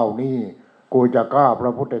เจ้านี่กูจะฆ่าพร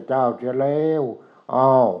ะพุทธเจ้าเสียแล้วอ้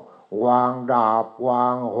าววางดาบวา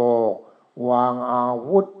งหอกวางอา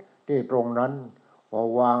วุธที่ตรงนั้นพอ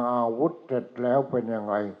วางอาวุธเสร็จแล้วเป็นยัง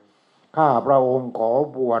ไงข้าพระองค์ขอ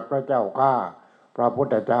บวชพระเจ้าข้าพระพุท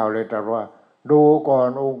ธเจ้าเลยตรัสว่าดูก่อน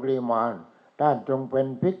องคุลิมานท่านจงเป็น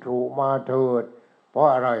ภิกษุมาเถิดเพราะ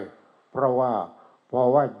อะไรเพราะว่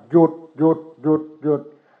าหยุด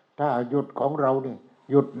ถ้าหยุดของเรานี่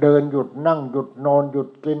หยุดเดินหยุดนั่งหยุดนอนหยุด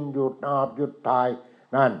กินหยุดอาบหยุดทาย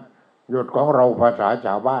นั่นหยุดของเราภาษาช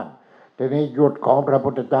าวบ้านทีนี้หยุดของพระพุ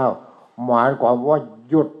ทธเจ้าหมายความว่า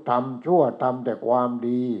หยุดทำชั่วทำแต่ความ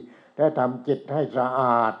ดีและทำจิตให้สะอ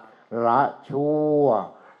าดละชั่ว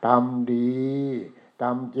ทำดีท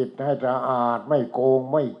ำจิตให้สะอาดไม่โกง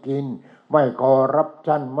ไม่กินไม่คอร์รัป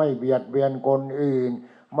ชันไม่เบียดเบียนคนอื่น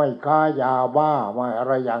ไม่ค้ายาบ้าไม่อะ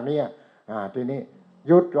ไรอย่างเนี้ยทีนี้ห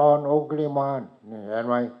ยุดก่อนองคุลิมานนี่เห็นไ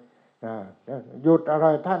หมหยุดอะไร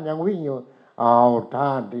ท่านยังวิ่งอยู่เอาท่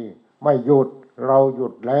านที่ไม่หยุดเราหยุ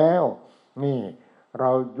ดแล้วนี่เร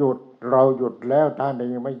าหยุดแล้วท่าน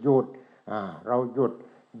ยังไม่หยุดเราห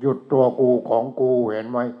ยุดตัวกูของกูเห็น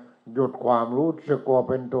ไหมหยุดความรู้สึกว่า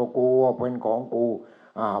เป็นตัวกูว่าเป็นของกู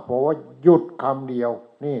เพราะว่าหยุดคำเดียว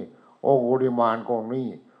นี่องคุลิมานของนี่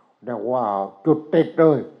เรียกว่าจุดติดเล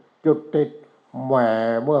ยจุดติดแหม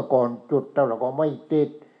เมื่อก่อนจุดแล้วเราก็ไม่ติด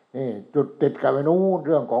นี่จุดติดกับไอ้นู้นเ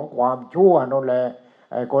รื่องของความชั่วนั่นแหละ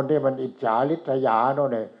ไอ้คนที่มันอิจฉาริษยานั่น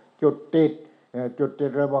แหละจุดติด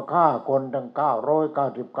เลยมาฆ่าคนทั้ง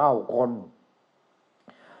999 คน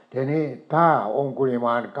ทีนี้ถ้าองคุลิม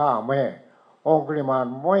านฆ่าแม่องคุลิมาน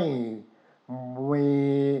ไม่มี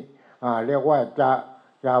เรียกว่าจะ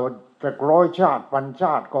ร้อยชาติพันช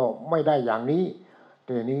าติก็ไม่ได้อย่างนี้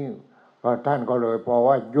ทีนี้ท่านก็เลยพอ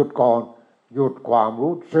ว่าหยุดก่อนหยุดความ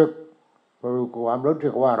รู้สึก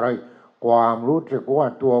ว่าอะไรความรู้สึกว่า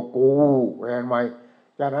ตัวกูเห็นไหม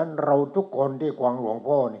ฉะนั้นเราทุกคนที่ฟังหลวง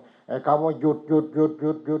พ่อนี่ไอ้คำว่าหยุด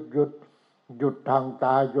ทางต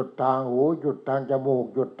าหยุดทางหูหยุดทางจมูก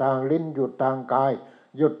หยุดทางลิ้นหยุดทางกาย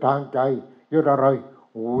หยุดทางใจหยุดอะไร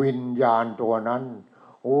วิญญาณตัวนั้น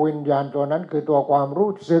คือตัวความ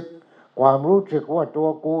รู้สึกว่าตัว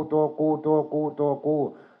กู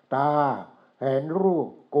ตาเห็นรูป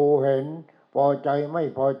กูเห็นพอใจไม่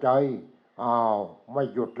พอใจไม่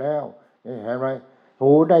หยุดแล้วนี่เห็นไหม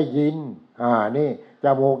หูได้ยินนี่จ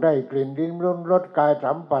มูกได้กลิ่นลิ้นรสกาย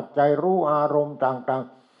สัมผัสใจรู้อารมณ์ต่าง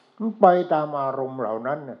ๆไปตามอารมณ์เหล่า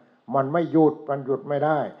นั้นมันไม่หยุดไม่ไ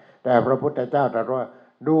ด้แต่พระพุทธเจ้าตรัสว่า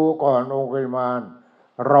ดูก่อนองคุลิมาน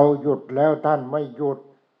เราหยุดแล้วท่านไม่หยุด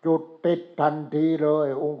จุดติดทันทีเลย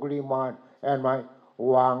องคุลิมานเห็นไหม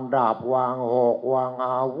วางดาบวางหอกวางอ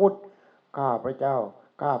าวุธข้า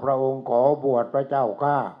พระองค์ขอบวชพระเจ้า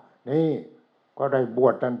ข้านี่ก็ได้บว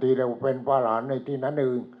ชทันทีแล้วเป็นพระอรหันต์ในที่นั้นเอ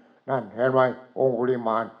งนั่นเห็นไหมองคุลิม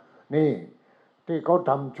านนี่ที่เขา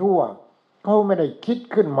ทำชั่วเขาไม่ได้คิด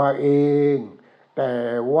ขึ้นมาเองแต่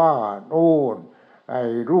ว่าโน่นไอ้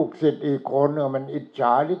ลูกศิษย์อีกคนมันอิจฉ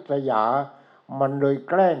าริษยามันเลย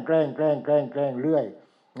แกล้งเรื่อย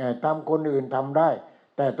ทำคนอื่นทำได้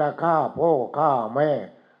แต่ถ้าฆ่าพ่อฆ่าแม่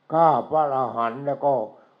ฆ่าพระอรหันต์แล้วก็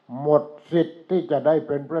หมดสิทธิ์ที่จะได้เ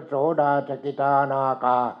ป็นพระโสดาสกิทานาค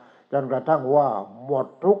าจนกระทั่งว่าหมด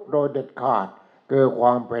ทุกโดยเด็ดขาดเกิดคว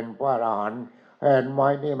ามเป็นพระอรหันต์เห็นไหม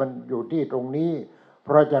นี่มันอยู่ที่ตรงนี้เพ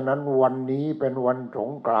ราะฉะนั้นวันนี้เป็นวันส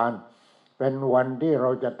งกรานต์เป็นวันที่เร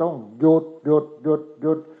าจะต้องห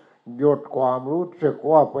ยุดความรู้สึก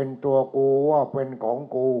ว่าเป็นตัวกูว่าเป็นของ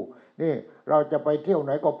กูนี่เราจะไปเที่ยวไห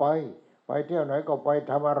นก็ไปเที่ยวไหนก็ไป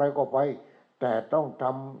ทำอะไรก็ไปแต่ต้องท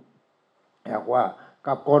ำแบบว่า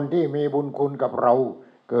กับคนที่มีบุญคุณกับเรา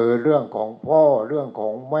เกิดเรื่องของพ่อเรื่องขอ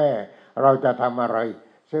งแม่เราจะทำอะไร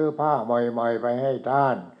ซื้อผ้าใหม่ๆไปให้ท่า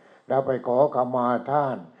นแล้วไปขอขมาท่า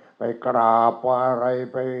นไปกราบอะไร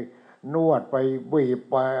ไปนวดไปบีบ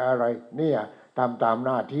ไปอะไรเนี่ยทำตามห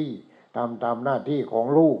น้าที่ของ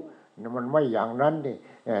ลูกมันไม่อย่างนั้นดิ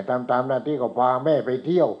ทำตามหน้าที่ก็พาแม่ไปเ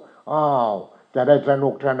ที่ยวจะได้สนุ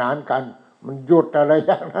กสนานกันมันหยุดอะไร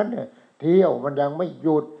อย่างนั้นเนี่ยเที่ยวมันยังไม่ห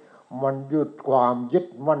ยุดมันหยุดความยึด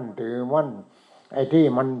มั่นถือมั่นไอ้ที่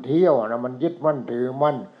มันเที่ยวนะมันยึดมั่นถือ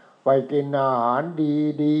มั่น ไปกินอาหาร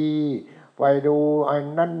ดีๆไปดูอัน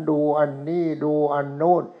นั้นดูอันนี้ดูอันโ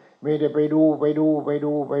น้นไม่ได้ไปดูดูไป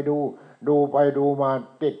ดูมา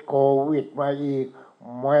ติดโควิดมาอีก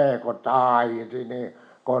แม่ก็ตายทีนี้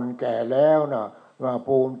คนแก่แล้วนะว่า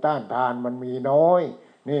ภูมิต้านทานมันมีน้อย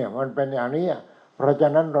เนี่ยมันเป็นอย่างนี้เพราะฉะ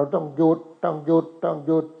นั้นเราต้องหยุดหยุ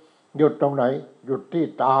ดตรงไหนหยุดที่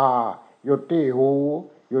ตาหยุดที่หู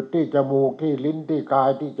หยุดที่จมูกที่ลิ้นที่กาย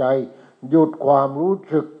ที่ใจหยุดความรู้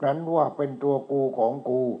สึกนั้นว่าเป็นตัวกูของ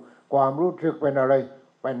กูความรู้สึกเป็นอะไร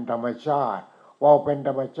เป็นธรรมชาติพอเป็นธ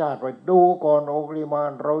รรมชาติไปดูก่อนองค์ลิมา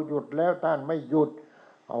นเราหยุดแล้วท่านไม่หยุด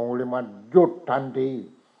องค์ลิมานหยุดทันที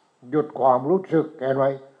หยุดความรู้สึกเห็นไหม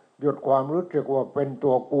หยุดความรู้สึกว่าเป็น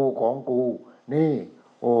ตัวกูของกูนี่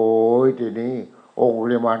โอ้ยทีนี้องค์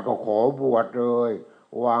ลิมานก็ขอบวชเลย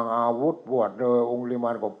วางอาวุธบวชเลยองค์ลิมา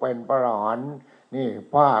นก็เป็นพระอรหันต์นี่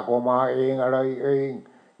ผ้าก็มาเองอะไรเอง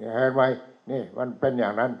เห็นไหมนี่มันเป็นอย่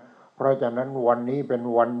างนั้นเพราะฉะนั้นวันนี้เป็น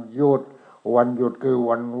วันหยุดคือ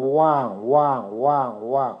วันว่าง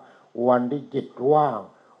วันที่จิตว่า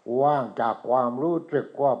งจากความรู้สึก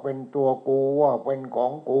ว่าเป็นตัวกูว่าเป็นขอ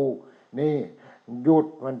งกูนี่หยุด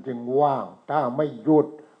มันจึงว่างถ้าไม่หยุด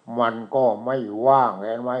มันก็ไม่ว่างเ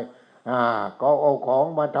ห็นไหมก็เอาของ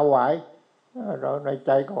มาถวายเราในใ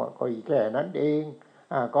จก็อีกแค่นั้นเอง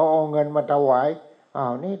ก็เอาเงินมาถวาย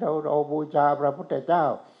นี่เราบูชาพระพุทธเจ้า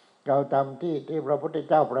เราทำที่พระพุทธ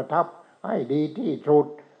เจ้าประทับให้ดีที่สุด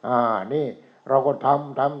นี่เราก็ท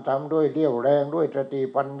ำด้วยเรี่ยวแรงด้วยสติ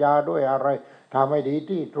ปัญญาด้วยอะไรทำให้ดี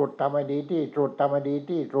ที่สุดทำให้ดีที่สุด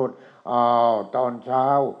ตอนเช้า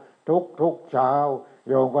ทุกเช้า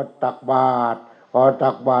โยมก็ตักบาตรพอ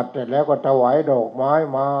ตักบาตรเสร็จแล้วก็ถวายดอกไม้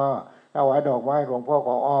มาถวายดอกไม้หลวงพ่อ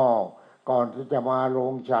ก็ก่อนที่จะมาล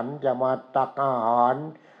งฉันจะมาตักอาหาร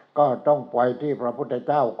ก็ต้องไปที่พระพุทธ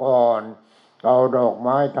เจ้าก่อนเอาดอกไ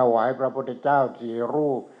ม้ถวายพระพุทธเจ้า4 รู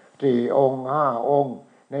ป4 องค์5 องค์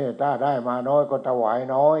นี่ถ้าได้มาน้อยก็ถวาย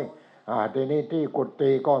น้อยทีนี้ที่กุ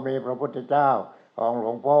ฏิก็มีพระพุทธเจ้าของหล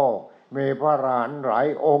วงพ่อมีพระอรหันต์หลาย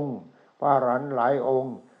องค์พระอรหันต์หลายอง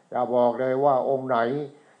ค์จะบอกเลยว่าองค์ไหน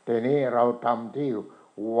ทีนี้เราทำที่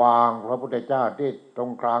วางพระพุทธเจ้าที่ตร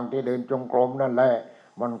งกลางที่เดินจงกรมนั่นแหละ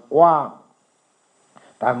มันกว้าง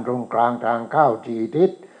ตามตรงกลางทางเข้า4 ทิ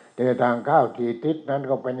ศแต่ทางเข้า4 ทิศนั้น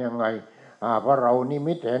ก็เป็นยังไงเพราะเรานิ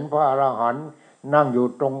มิตเห็นพระอรหันต์นั่งอยู่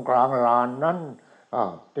ตรงกลางลานนั้น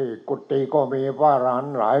ที่กุฏิก็มีพระอรหัน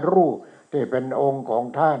ต์หลายรูปที่เป็นองค์ของ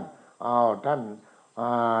ท่านท่าน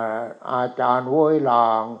อาจารย์ห้วยหล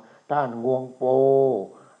างท่านงวงโป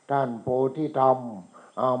ท่านโพธิธรรม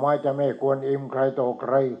ไม่จะไม่ควรอิมใครต่อใค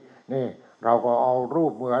รนี่เราก็เอารู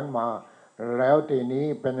ปเหมือนมาแล้วทีนี้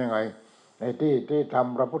เป็นยังไงในที่ท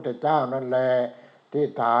ำพระพุทธเจ้านั่นแหละที่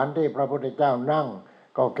ฐานที่พระพุทธเจ้านั่ง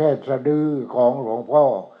ก็แค่สะดือของหลวงพ่อ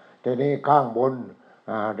ทีนี้ข้างบน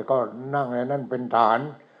ก็นั่งในนั้นเป็นฐาน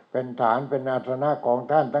เป็นอาสนะของ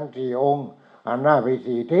ท่านทั้ง4 องค์หน้าไป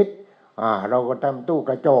4 ทิศเราก็ทำตู้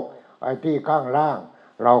กระจกไอ้ที่ข้างล่าง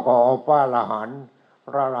เราก็เอาพระอรหันต์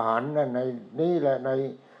นั่นในนี่แหละ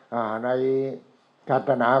ในศาส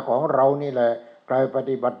นาของเรานี่แหละใครป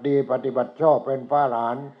ฏิบัติดีปฏิบัติชอบเป็นพระอร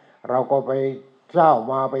หันต์เราก็ไปเช่า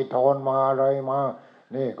มาไปทอนมาอะไรมา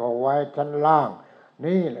นี่ก็ไว้ชั้นล่าง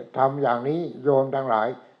นี่แหละทำอย่างนี้โยมทั้งหลาย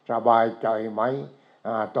สบายใจไหม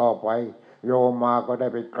ต่อไปโยมมาก็ได้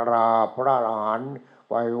ไปกราบพระอรหันต์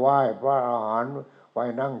ไปไหว้พระอรหันต์ไป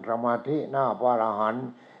นั่งสมาธิหน้าพระอรหันต์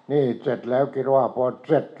นี่เสร็จแล้วคิดว่าพอเ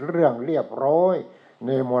สร็จเรื่องเรียบร้อย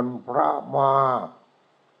นิมนต์พระมา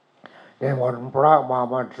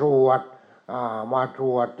มาส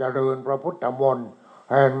วดเจริญพระพุทธมนต์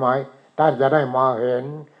เห็นไหมท่านจะได้มาเห็น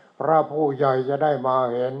พระผู้ใหญ่จะได้มา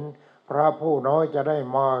เห็นพระผู้น้อยจะได้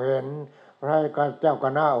มาเห็นพระเจ้าค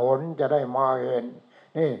ณะหนจะได้มาเห็น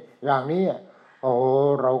นี่อย่างนี้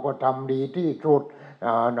เราก็ทำดีที่สุด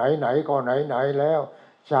ไหนก็ไหนแล้ว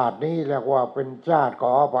ชาตินี้เรียกว่าเป็นชาติข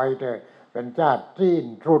ออภัยเถอะเป็นชาติสิ้น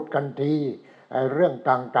สุดกันทีไอ้เรื่อง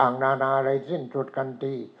ต่างๆนานาอะไรสิ้นสุดกัน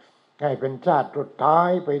ทีให้เป็นชาติสุดท้าย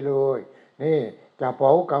ไปเลยนี่จะเผ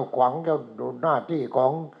ากับขวังจะดูหน้าที่ขอ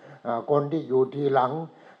งคนที่อยู่ทีหลัง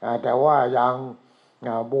แต่ว่าอย่าง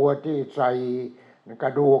บัวที่ใส่กร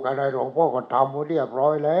ะดูกอะไรหลวงพ่อก็ทำเรียบร้อ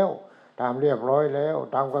ยแล้วท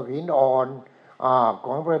ำกับหินอ่อนข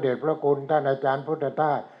องพระเดชพระคุณท่านอาจารย์พุทธท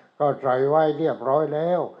าสก็ใส่ไว้เรียบร้อยแล้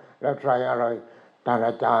วใส่อะไรท่านอ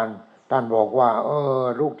าจารย์ท่านบอกว่า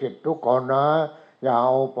ลูกศิษย์ทุกคนนะอย่าเอ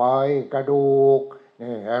าไปกระดูก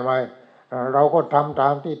นี่เห็นไหมเราก็ทำตา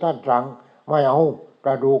มที่ท่านสั่งไม่เอาก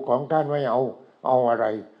ระดูกของท่านไม่เอาอะไร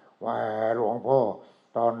ว่าหลวงพ่อ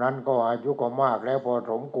ตอนนั้นก็อายุก็มากแล้วพอ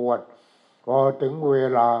สมควรพอถึงเว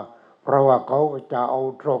ลาเพราะว่าเขาจะเอา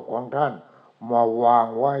ศพของท่าน มาวาง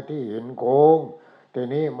ไว้ที่หินโค้งที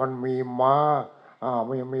นี้มันมีม้า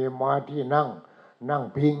มีม้าที่นั่ง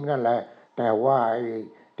พิงนั่นแหละแต่ว่าไอ้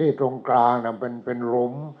ที่ตรงกลางน่ะเป็นหลุ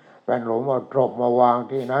มเอาศพมาวาง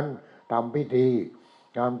ที่นั้นทำพิธี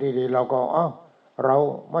เราก็เรา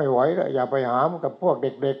ไม่ไหวแล้วอย่าไปหามกับพวกเ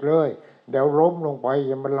ด็กๆเลยเดี๋ยวล้มลงไป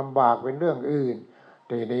มันลำบากเป็นเรื่องอื่น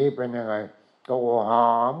ทีนี้เป็นยังไงก็ห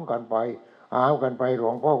ามกันไปหล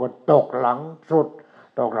วงพ่อก็ตกหลังสุด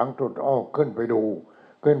ขึ้นไป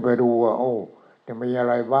ดูว่าจะมีอะ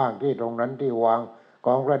ไรบ้างที่ตรงนั้นที่วางข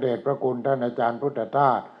องพระเดชพระคุณท่านอาจารย์พุทธท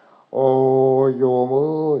าสโอ้โยมเ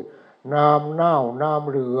อ้ยน้ำเน่าน้ำ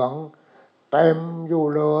เหลืองเต็มอยู่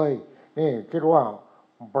เลยนี่คิดว่า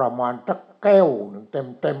ประมาณตักแก้วหนึ่งเ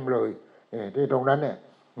ต็มเลยนี่ที่ตรงนั้นเนี่ย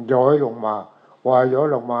ย้อยลงมาพอย้อย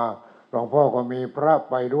ลงมาหลวงพ่อก็มีพระ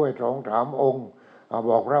ไปด้วย2-3 องค์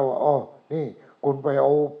บอกเราว่านี่คุณไปเอ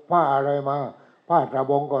าผ้าอะไรมาผ้าตะ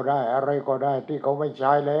บงก็ได้อะไรก็ได้ที่เขาไม่ใ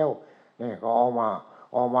ช้แล้วนี่ก็เอา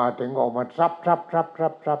มาถึงออกมาซับ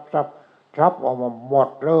ออกมาหมด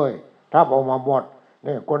เลยทับออกมาหมด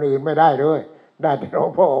นี่คนอื่นไม่ได้เลยได้แต่หลวง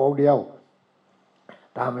พ่อองค์เดียว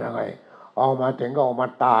ทำยังไงออกมาถึงก็ออกมา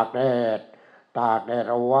ตากแดด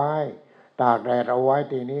เอาไว้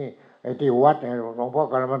ทีนี้ไอ้ที่วัดเนี่ยหลวงพ่อ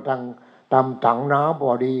กำลังทำถังน้ำพ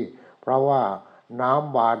อดีเพราะว่าน้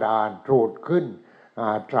ำบาดาลสูดขึ้น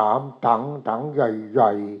3 ถังให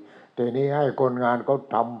ญ่ทีนี้ให้คนงานเขา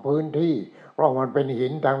ทำพื้นที่เพราะมันเป็นหิ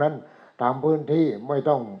นทางนั้นทำพื้นที่ไม่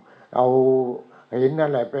ต้องเอาหินนั่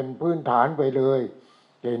นแหละเป็นพื้นฐานไปเลย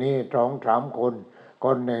ทีนี้2-3 ค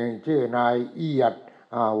นหนึ่งชื่อนายเอียด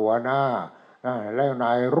หัวหน้าแล้วน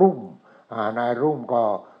ายรุ่ม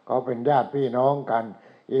ก็เป็นญาติพี่น้องกัน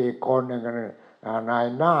อีกคนหนึ่งนาย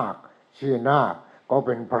นาคชื่อนาคก็เ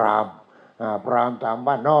ป็นพราหมณ์ตาม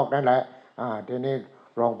บ้านนอกนั่นแหละทีนี้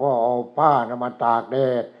หลวงพ่อเอาผ้ามาตากแด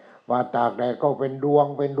ดก็เป็นดวง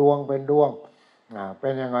เป็น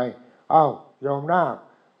ยังไงโยมนาค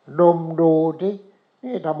ดมดูที่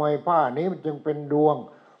นี่ทำไมผ้านี้มันจึงเป็นดวง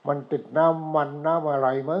มันติดน้ำอะไร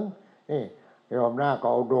มั้งนี่โยมนาคก็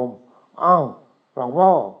เอาดมหลวงพ่อ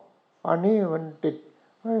อันนี้มันติด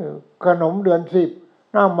ขนมเดือน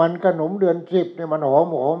10น้ำมันขนมเดือน10เนี่ยมันหอ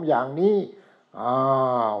มอย่างนี้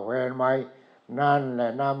เห็นไหมนั่นแหล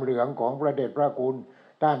ะน้ำเหลืองของพระเดชพระคุณ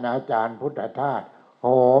ท่านอาจารย์พุทธทาสห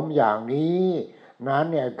อมอย่างนี้นั้น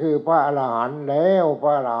เนี่ยคือพระอรหันต์แล้ว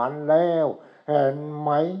เห็นไหม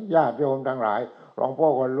ญาติโยมทั้งหลายหลวงพ่อ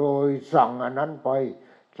ก็เลยสั่งอันนั้นไป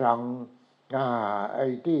สั่งไอ้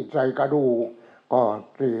ที่ใส่กระดูกก็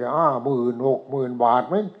4-5 หมื่น 6,000 บาท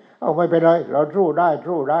มั้งไม่เป็นไรเราสู้ได้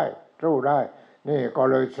นี่ก็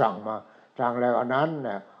เลยสั่งแล้วอันนั้นเ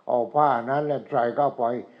นี่ยเอาผ้านั้นแล้วใส่เข้าไป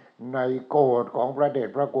ในโกฐของพระเดช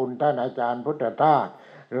พระคุณท่านอาจารย์พุทธทาส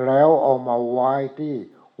แล้วเอามาไว้ที่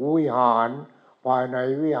วิหารภายใน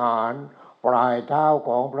วิหารปลายเท้าข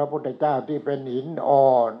องพระพุทธเจ้าที่เป็นหินอ่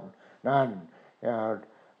อนนั่น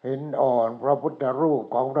หินอ่อนพระพุทธรูป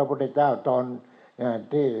ของพระพุทธเจ้าตอน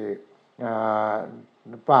ที่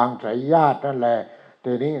ปางไสยญาตินั่นแหละ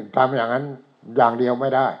ทีนี้ทำอย่างนั้นอย่างเดียวไม่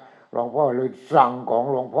ได้หลวงพ่อเลยสั่งของ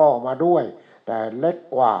หลวงพ่อมาด้วยแต่เล็ก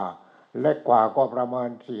กว่าก็ประมาณ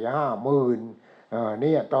4-5 หมื่นเ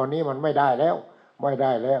นี่ยตอนนี้มันไม่ได้แล้ว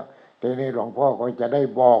ทีนี้หลวงพ่อก็จะได้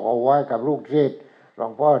บอกเอาไว้กับลูกศิษย์หลว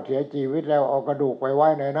งพ่อเสียชีวิตแล้วเอากระดูกไปไว้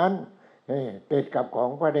ในนั้นนี่ติดกับของ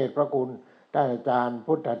พระเดชพระคุณท่านอาจารย์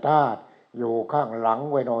พุทธทาสอยู่ข้างหลัง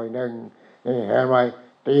ไว้หน่อยหนึ่งนี่เห็นไหม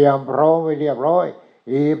เตรียมพร้อมไว้เรียบร้อย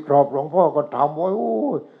อีบศพหลวงพ่อก็ทำไว้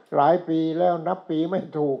หลายปีแล้วนับปีไม่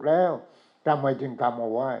ถูกแล้วทำไมจึงทำเอ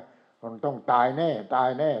าไว้มันต้องตายแน่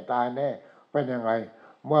เป็นยังไง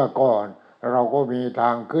เมื่อก่อนเราก็มีทา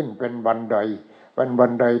งขึ้นเป็นบัน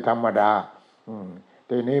ไดธรรมดา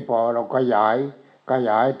ทีนี้พอเราขยา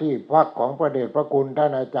ยที่พักของพระเดชพระคุณท่า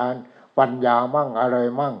นอาจารย์ปัญญามั่งอะไร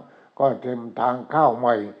มั่งก็เต็มทางเข้าให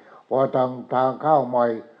ม่พอทางเข้าใหม่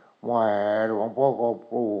แหมหลวงพ่อก็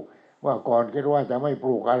ปลูกเมื่อก่อนคิดว่าจะไม่ป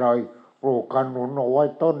ลูกอะไรปลูกขนุนเอาไว้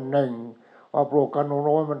ต้นหนึ่งพอปลูกขนุนเอ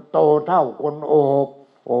าไว้มันโตเท่าคนโอบ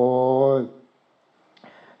โอ้ย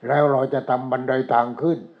แล้วเราจะทำบันไดทาง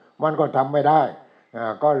ขึ้นมันก็ทำไม่ได้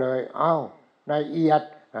ก็เลยนายเอียด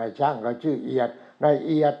ช่างก็ชื่อเอียดนายเ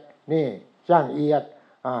อียดนี่ช่างเอียด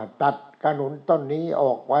ตัดขนุนต้นนี้อ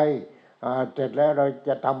อกไปเสร็จแล้วเราจ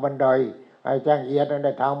ะทำบันไดไอ้ช่างเอียดนั่นไ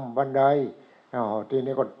ด้ทำบันไดที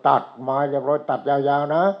นี้ก็ตัดไม้เรียบร้อยตัดยาว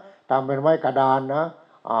ๆนะทำเป็นไม้กระดานนะ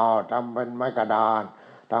ทำเป็นไม้กระดา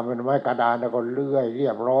นแล้วก็เลื่อยเรี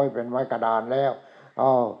ยบร้อยเป็นไม้กระดานแล้ว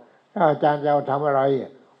อาจารย์จะทำอะไร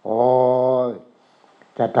โอ้ย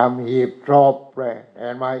จะทำหีบศพเลยเห็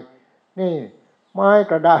นไหมนี่ไม้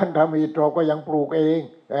กระดานทำหีบศพก็ยังปลูกเอง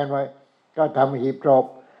เห็นไหม ก็ทำหีบศพ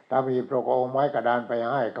เอาไม้กระดานไป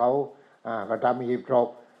ให้เขาก็ทำหีบศพ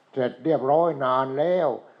เสร็จเรียบร้อยนานแล้ว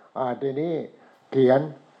ทีนี้เขียน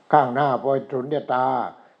ข้างหน้าโปรยสุญญตา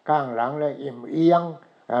ข้างหลังเลยอิ่มเอียง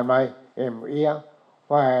เห็นไหมอิ่มเอียง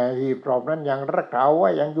ว่าหีบศพนั้นยังรักษาไว้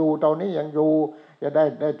ยังอยู่ตอนนี้ยังอยู่จะไ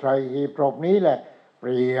ด้ใส่หีบศพนี้แหละเต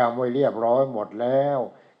รียมไว้เรียบร้อยหมดแล้ว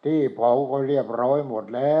ที่เผาก็เรียบร้อยหมด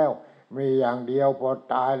แล้วมีอย่างเดียวพอ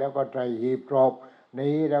ตายแล้วก็ใส่หีบศพ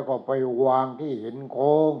นี้แล้วก็ไปวางที่หินโ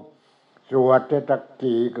ค้งสวดจะ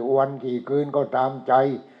กี่วันกี่คืนก็ตามใจ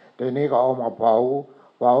ทีนี้ก็เอามาเผ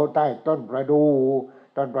าใต้ต้นประดู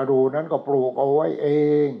นั้นก็ปลูกเอาไว้เอ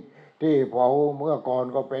งที่เผาเมื่อก่อน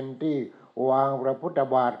ก็เป็นที่วางพระพุทธ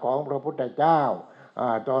บาทของพระพุทธเจ้า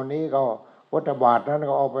ตอนนี้ก็พุทธบาทนั้น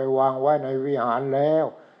ก็เอาไปวางไว้ในวิหารแล้ว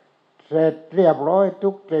เสร็จเรียบร้อยทุ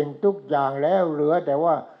กสิ่งทุกอย่างแล้วเหลือแต่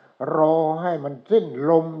ว่ารอให้มันสิ้น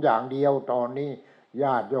ลมอย่างเดียวตอนนี้ญ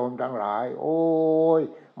าติโยมทั้งหลายโอ้ย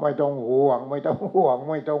ไม่ต้องห่วง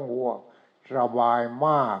สบายม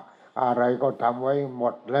ากอะไรก็ทำไว้หม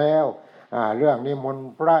ดแล้วเรื่องนิมนต์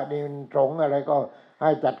พระนิมนต์สงฆ์อะไรก็ให้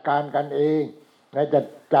จัดการกันเองและจะ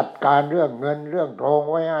จัดการเรื่องเงินเรื่องทอง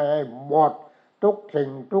ไว้ให้หมดทุกสิ่ง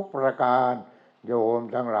ทุกประการโยม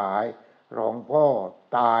ทั้งหลายหลวงพ่อ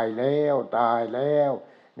ตายแล้ว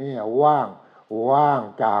นี่ว่าง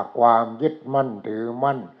จากความยึดมั่นถือ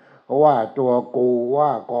มั่นว่าตัวกูว่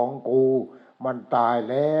าของกูมันตาย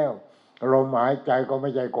แล้วลมหายใจก็ไ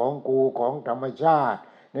ม่ใช่ของกูของธรรมชาติ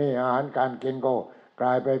นี่อาหารการกินก็กล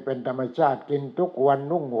ายไปเป็นธรรมชาติกินทุกวัน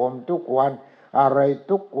นุ่งห่มทุกวันอะไร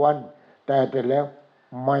ทุกวันแต่เสร็จแล้ว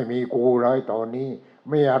ไม่มีกูเลยตอนนี้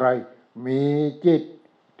มีอะไรมีจิต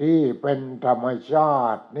ที่เป็นธรรมชา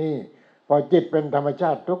ตินี่พอจิตเป็นธรรมชา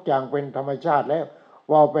ติทุกอย่างเป็นธรรมชาติแล้ว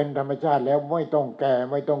ว่าเป็นธรรมชาติแล้วไม่ต้องแก่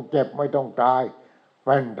ไม่ต้องเจ็บไม่ต้องตายเ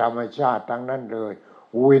ป็นธรรมชาติทั้งนั้นเลย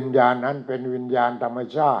วิญญาณนั้นเป็นวิญญาณธรรม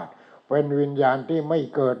ชาติเป็นวิญญาณที่ไม่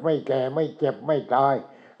เกิดไม่แก่ไม่เจ็บไม่ตาย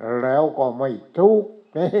แล้วก็ไม่ทุกข์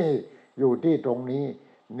นี่อยู่ที่ตรงนี้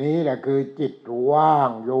นี่แหละคือจิตว่าง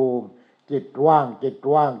โยมจิตว่าง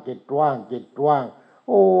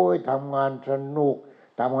โอ้ยทำงานสนุก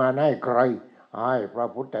ทำงานให้ใครให้พระ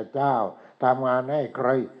พุทธเจ้าทำงานให้ใคร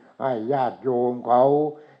ให้ญาติโยมเขา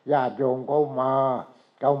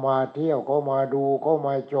มาเที่ยวเขามาดูเขาม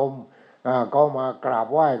าชมเขามากราบ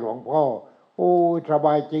ไหว้หลวงพ่อโอ้ยสบ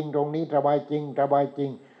ายจริงตรงนี้สบายจริ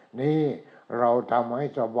งนี่เราทำให้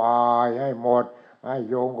สบายให้หมดให้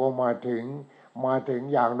โยมก็มาถึง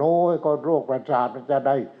อย่างโน้ยก็โรคประสาทมันจะไ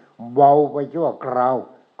ด้เบาไปชั่วคราว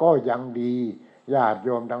ก็ยังดีญาติโย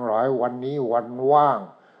มทั้งหลายวันนี้วันว่าง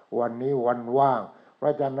เพร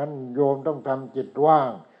าะฉะนั้นโยมต้องทำจิตว่าง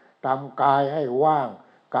ทำกายให้ว่าง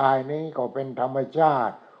กายนี้ก็เป็นธรรมชา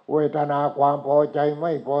ติเวทนาความพอใจไ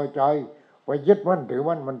ม่พอใจไปยึดมั่นถือ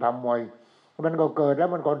มันทำไว้มันก็เกิดแล้ว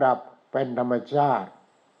มันก็ดับเป็นธรรมชาติ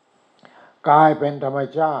กายเป็นธรรม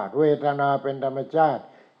ชาติเวทนาเป็นธรรมชาติ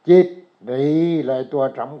จิตนี่แหละตัว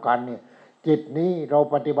สำคัญเนี่ยจิตนี้เรา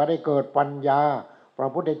ปฏิบัติให้เกิดปัญญาพระ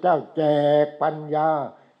พุทธเจ้าแจกปัญญา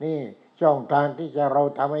นี่ช่องทางที่จะเรา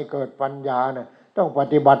ทำให้เกิดปัญญานะต้องป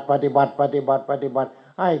ฏิบัติ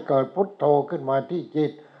ให้เกิดพุทโธขึ้นมาที่จิ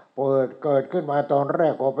ตเกิดขึ้นมาตอนแร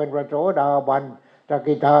กก็เป็นพระโสดาบันส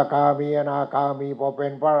กิทาคามีอนาคามีพอเป็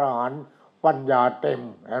นพระอรหันต์ปัญญาเต็ม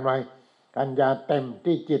เห็นไหมปัญญาเต็ม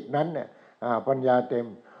ที่จิตนั้นเนี่ยปัญญาเต็ม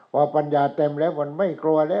พอปัญญาเต็มแล้วมันไม่ก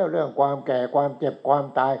ลัวแล้วเรื่องความแก่ความเจ็บความ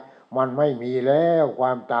ตายมันไม่มีแล้วคว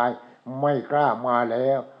ามตายไม่กล้ามาแล้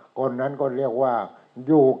วคนนั้นก็เรียกว่าอ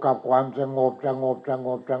ยู่กับความสงบ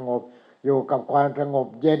อยู่กับความสงบ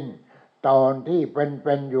เย็นตอนที่เ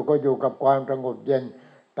ป็นอยู่ก็อยู่กับความสงบเย็น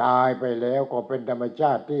ตายไปแล้วก็เป็นธรรมช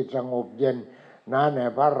าติที่สงบเย็นนั่นแหละ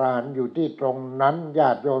พระอรหันต์อยู่ที่ตรงนั้นญา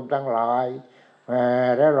ติโยมทั้งหลาย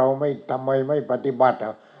แล้วเราทำไมไม่ปฏิบัติ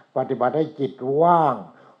ให้จิตว่าง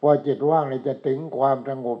พอจิตว่างเลยจะถึงความ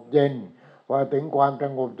สงบเย็นพอถึงความส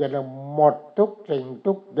งบเย็นแล้วหมดทุกสิ่ง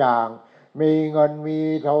ทุกอย่างมีเงินมี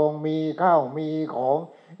ทองมีข้าวมีของ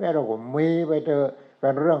แม้เราก็มีไปเถอะเป็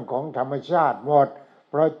นเรื่องของธรรมชาติหมด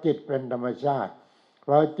เพราะจิตเป็นธรรมชาติ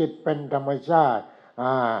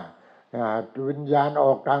วิญญาณอ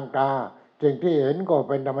อกทางตาสิ่งที่เห็นก็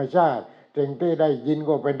เป็นธรรมชาติสิ่งที่ได้ยิน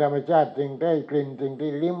ก็เป็นธรรมชาติสิ่งที่ได้กลิ่นสิ่ง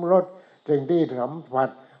ที่ลิ้มรสสิ่งที่สัมผัส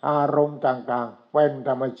อารมณ์ต่างๆเป็นธ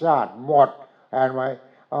รรมชาติหมดเห็นไหม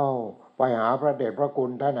ไปหาพระเดชพระคุ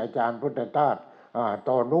ณท่านอาจารย์พุทธทาส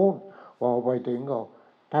ต่อนู้นพอไปถึงก็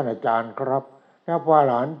ท่านอาจารย์ครับถ้าพระอ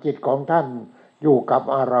รหันต์จิตของท่านอยู่กับ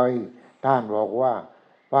อะไรท่านบอกว่า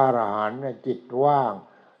พระอรหันต์จิตว่าง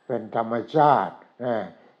เป็นธรรมชาติ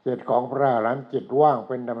จิตของพระอรหันต์จิตว่างเ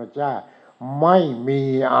ป็นธรรมชาติไม่มี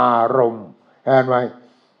อารมณ์เห็นไหม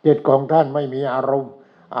จิตของท่านไม่มีอารม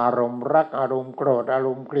ณ์รักอารมณ์โกรธอาร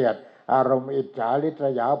มณ์เกลียดอารมณ์อิจฉาริษ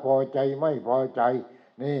ยาพอใจไม่พอใจ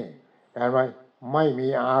นี่เห็นไหมไม่มี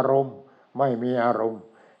อารมณ์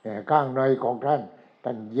ข้างในของท่า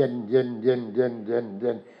นเย็น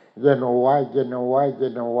เอาไ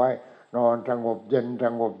ว้นอนสงบเย็น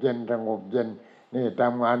นี่ท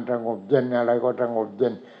ำงานสงบเย็นอะไรก็สงบเย็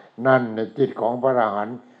นนั่นในจิตของพระอรหัน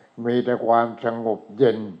ต์มีแต่ความสงบเ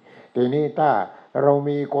ย็นทีนี้ถ้าเรา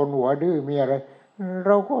มีคนหัวดื้อมีอะไรเ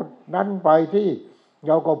ราก็นั่นไปที่เ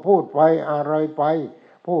ราก็พูดไปอะไรไป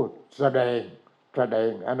พูดแสด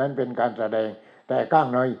งอันนั้นเป็นการแสดงแต่ข้าง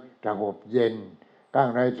ในสงบเย็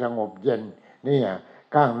นนี่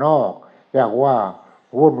ข้างนอกเรียกว่า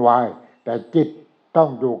วุ่นวายแต่จิตต้อง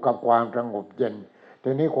อยู่กับความสงบเย็น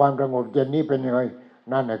ทีนี้ความสงบเย็นนี้เป็นยังไง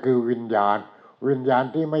นั่นคือวิญญาณ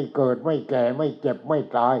ที่ไม่เกิดไม่แก่ไม่เจ็บไม่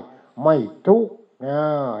ตายไม่ทุกข์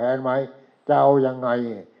เห็นไหมจะเอายังไง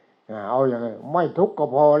ไม่ทุกข์ก็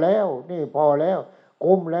พอแล้วนี่พอแล้ว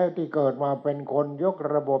คุ้มแล้วที่เกิดมาเป็นคนยก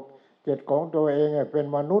ระบบจิตของตัวเองเป็น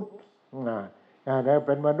มนุษย์แล้วเ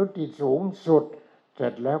ป็นมนุษย์ที่สูงสุดเสร็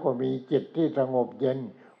จแล้วก็มีจิตที่สงบเย็น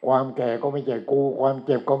ความแก่ก็ไม่ใช่กูความเ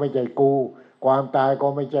จ็บก็ไม่ใช่กูความตายก็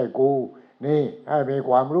ไม่ใช่กูนี่ให้มี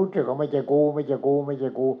ความรู้สึกก็ไม่ใช่กู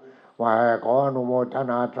ว่าขออนุโมท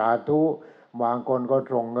นาสาธุบางคนก็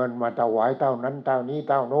ส่งเงินมาถวายเท่านั้นเท่านี้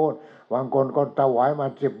เท่าโน้นบางคนก็ถวายมา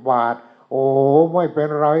10 บาทโอ้ไม่เป็น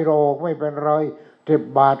ไรหรอกไม่เป็นไร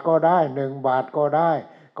10 บาทก็ได้1 บาทก็ได้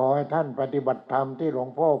ขอให้ท่านปฏิบัติธรรมที่หลวง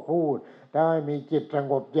พ่อพูดได้มีจิตส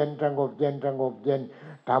งบเย็นธ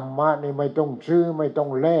รรมะนี่ไม่ต้องซื้อไม่ต้อง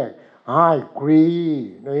แลกให้ฟรี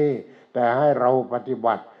นี่แต่ให้เราปฏิ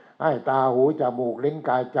บัติให้ตาหูจมูกลิ้น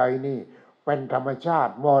กายใจนี่เป็นธรรมชา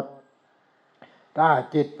ติหมดถ้า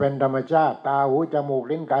จิตเป็นธรรมชาติตาหูจมูก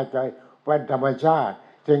ลิ้นกายใจเป็นธรรมชาติ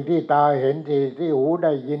สิ่งที่ตาเห็นที่หูไ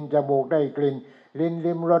ด้ยินจมูกได้กลิ่นลิ้น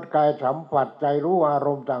ลิ้มรสกายสัมผัสใจรู้อาร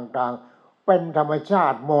มณ์ต่างๆเป็นธรรมชา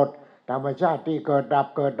ติหมดธรรมชาติที่เกิด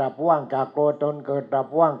ดับว่างจากตัวตนเกิดดับ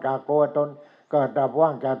ว่างจากตัวตนเกิดดับว่า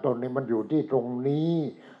งจากตนนี่มันอยู่ที่ตรงนี้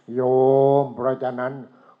โยมเพราะฉะนั้น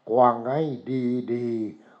กวางให้ดี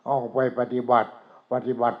เอาไปปฏิบั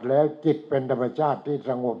ติแล้วจิตเป็นธรรมชาติที่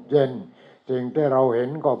สงบเย็นสิ่งที่เราเห็น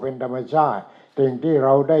ก็เป็นธรรมชาติสิ่งที่เร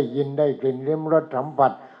าได้ยินได้กลิ่นลิ้มรสสัมผั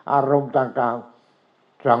สอารมณ์ต่าง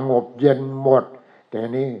ๆสงบเย็นหมดแต่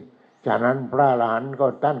นี้ฉะนั้นพระอรหันต์ก็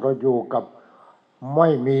ท่านก็อยู่กับไม่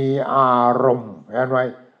มีอารมณ์เห็นไหม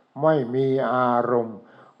ไม่มีอารมณ์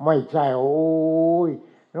ไม่ใช่โอ้ย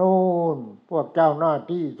โน่นพวกเจ้าหน้า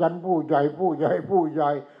ที่ฉันผู้ใหญ่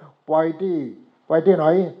ไปที่ไหน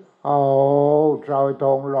เอาซอยท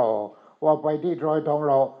องหล่อว่าไปที่ซอยทองห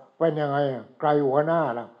ล่อเป็นยังไงใครหัวหน้า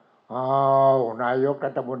ล่ะนายกรั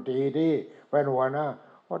ฐมนตรีที่เป็นหัวหน้า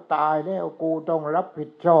ก็ตายแล้วกูต้องรับผิ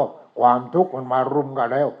ดชอบความทุกข์มันมารุมกัน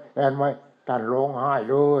แล้วเห็นไหมท่านร้องไห้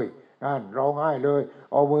เลย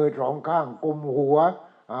เอามือสองข้างกุมหัว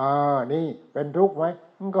นี่เป็นทุกข์ไหม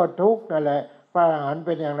มันก็ทุกข์นั่นแหละพระอรหันต์เ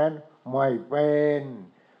ป็นอย่างนั้นไม่เป็น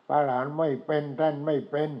พระอรหันต์ไม่เป็นท่านไม่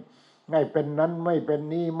เป็นนั้นไม่เป็น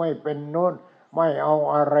นี้ไม่เป็นโน้นไม่เอา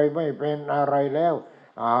อะไรไม่เป็นอะไรแล้ว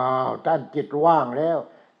ท่านจิตว่างแล้ว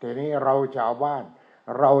ทีนี้เราชาวบ้าน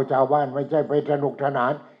ไม่ใช่ไปสนุกสนา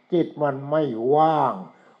นจิตมันไม่ว่าง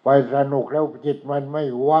ไปสนุกแล้วจิตมันไม่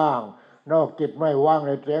ว่างนอกจิตไม่ว่างเ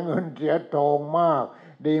ลยเสียเงินเสียทองมาก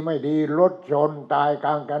ดีไม่ดีรถชนตายก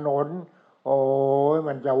ลางถนนโอ้ย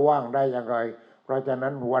มันจะว่างได้ยังไงเพราะฉะ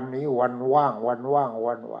นั้นวันนี้วันว่าง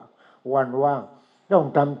ต้อง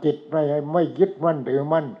ทำจิตไม่ยึดมั่นถือ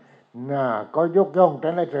มั่นก็ยกย่องแต่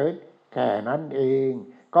ละเฉยแค่นั้นเอง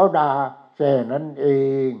เขาด่าแค่นั้นเอ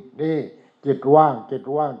งนี่จิตว่าง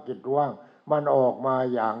มันออกมา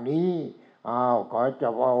อย่างนี้ขอจ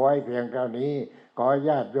บเอาไว้เพียงเท่านี้ขอญ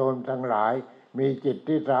าติโยมทั้งหลายมีจิต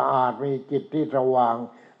ที่สะอาดมีจิตที่สว่าง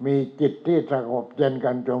มีจิตที่สงบเย็น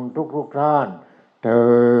กันจงทุกท่านเถิ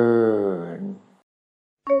ด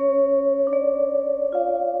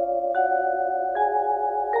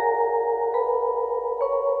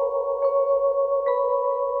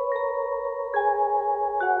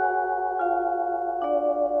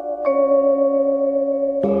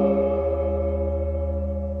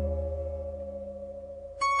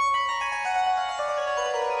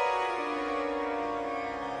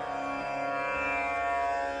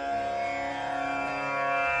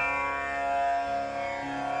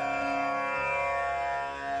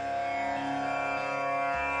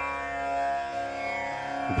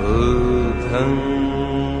बुद्धं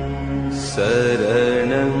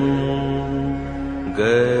शरणं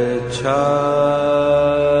गच्छामि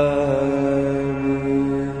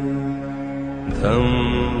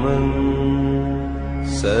धम्मं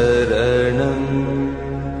शरणं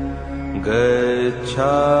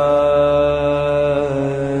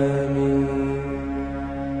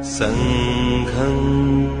संघं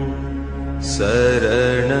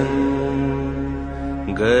शरणं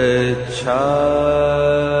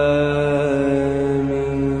गच्छामि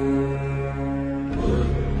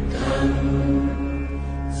बुद्धं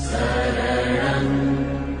शरणं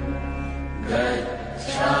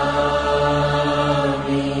गच्छामि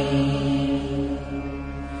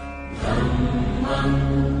धम्मं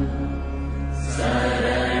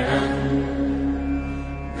शरणं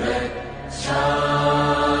गच्छामि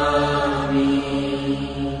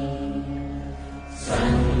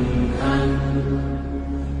संघं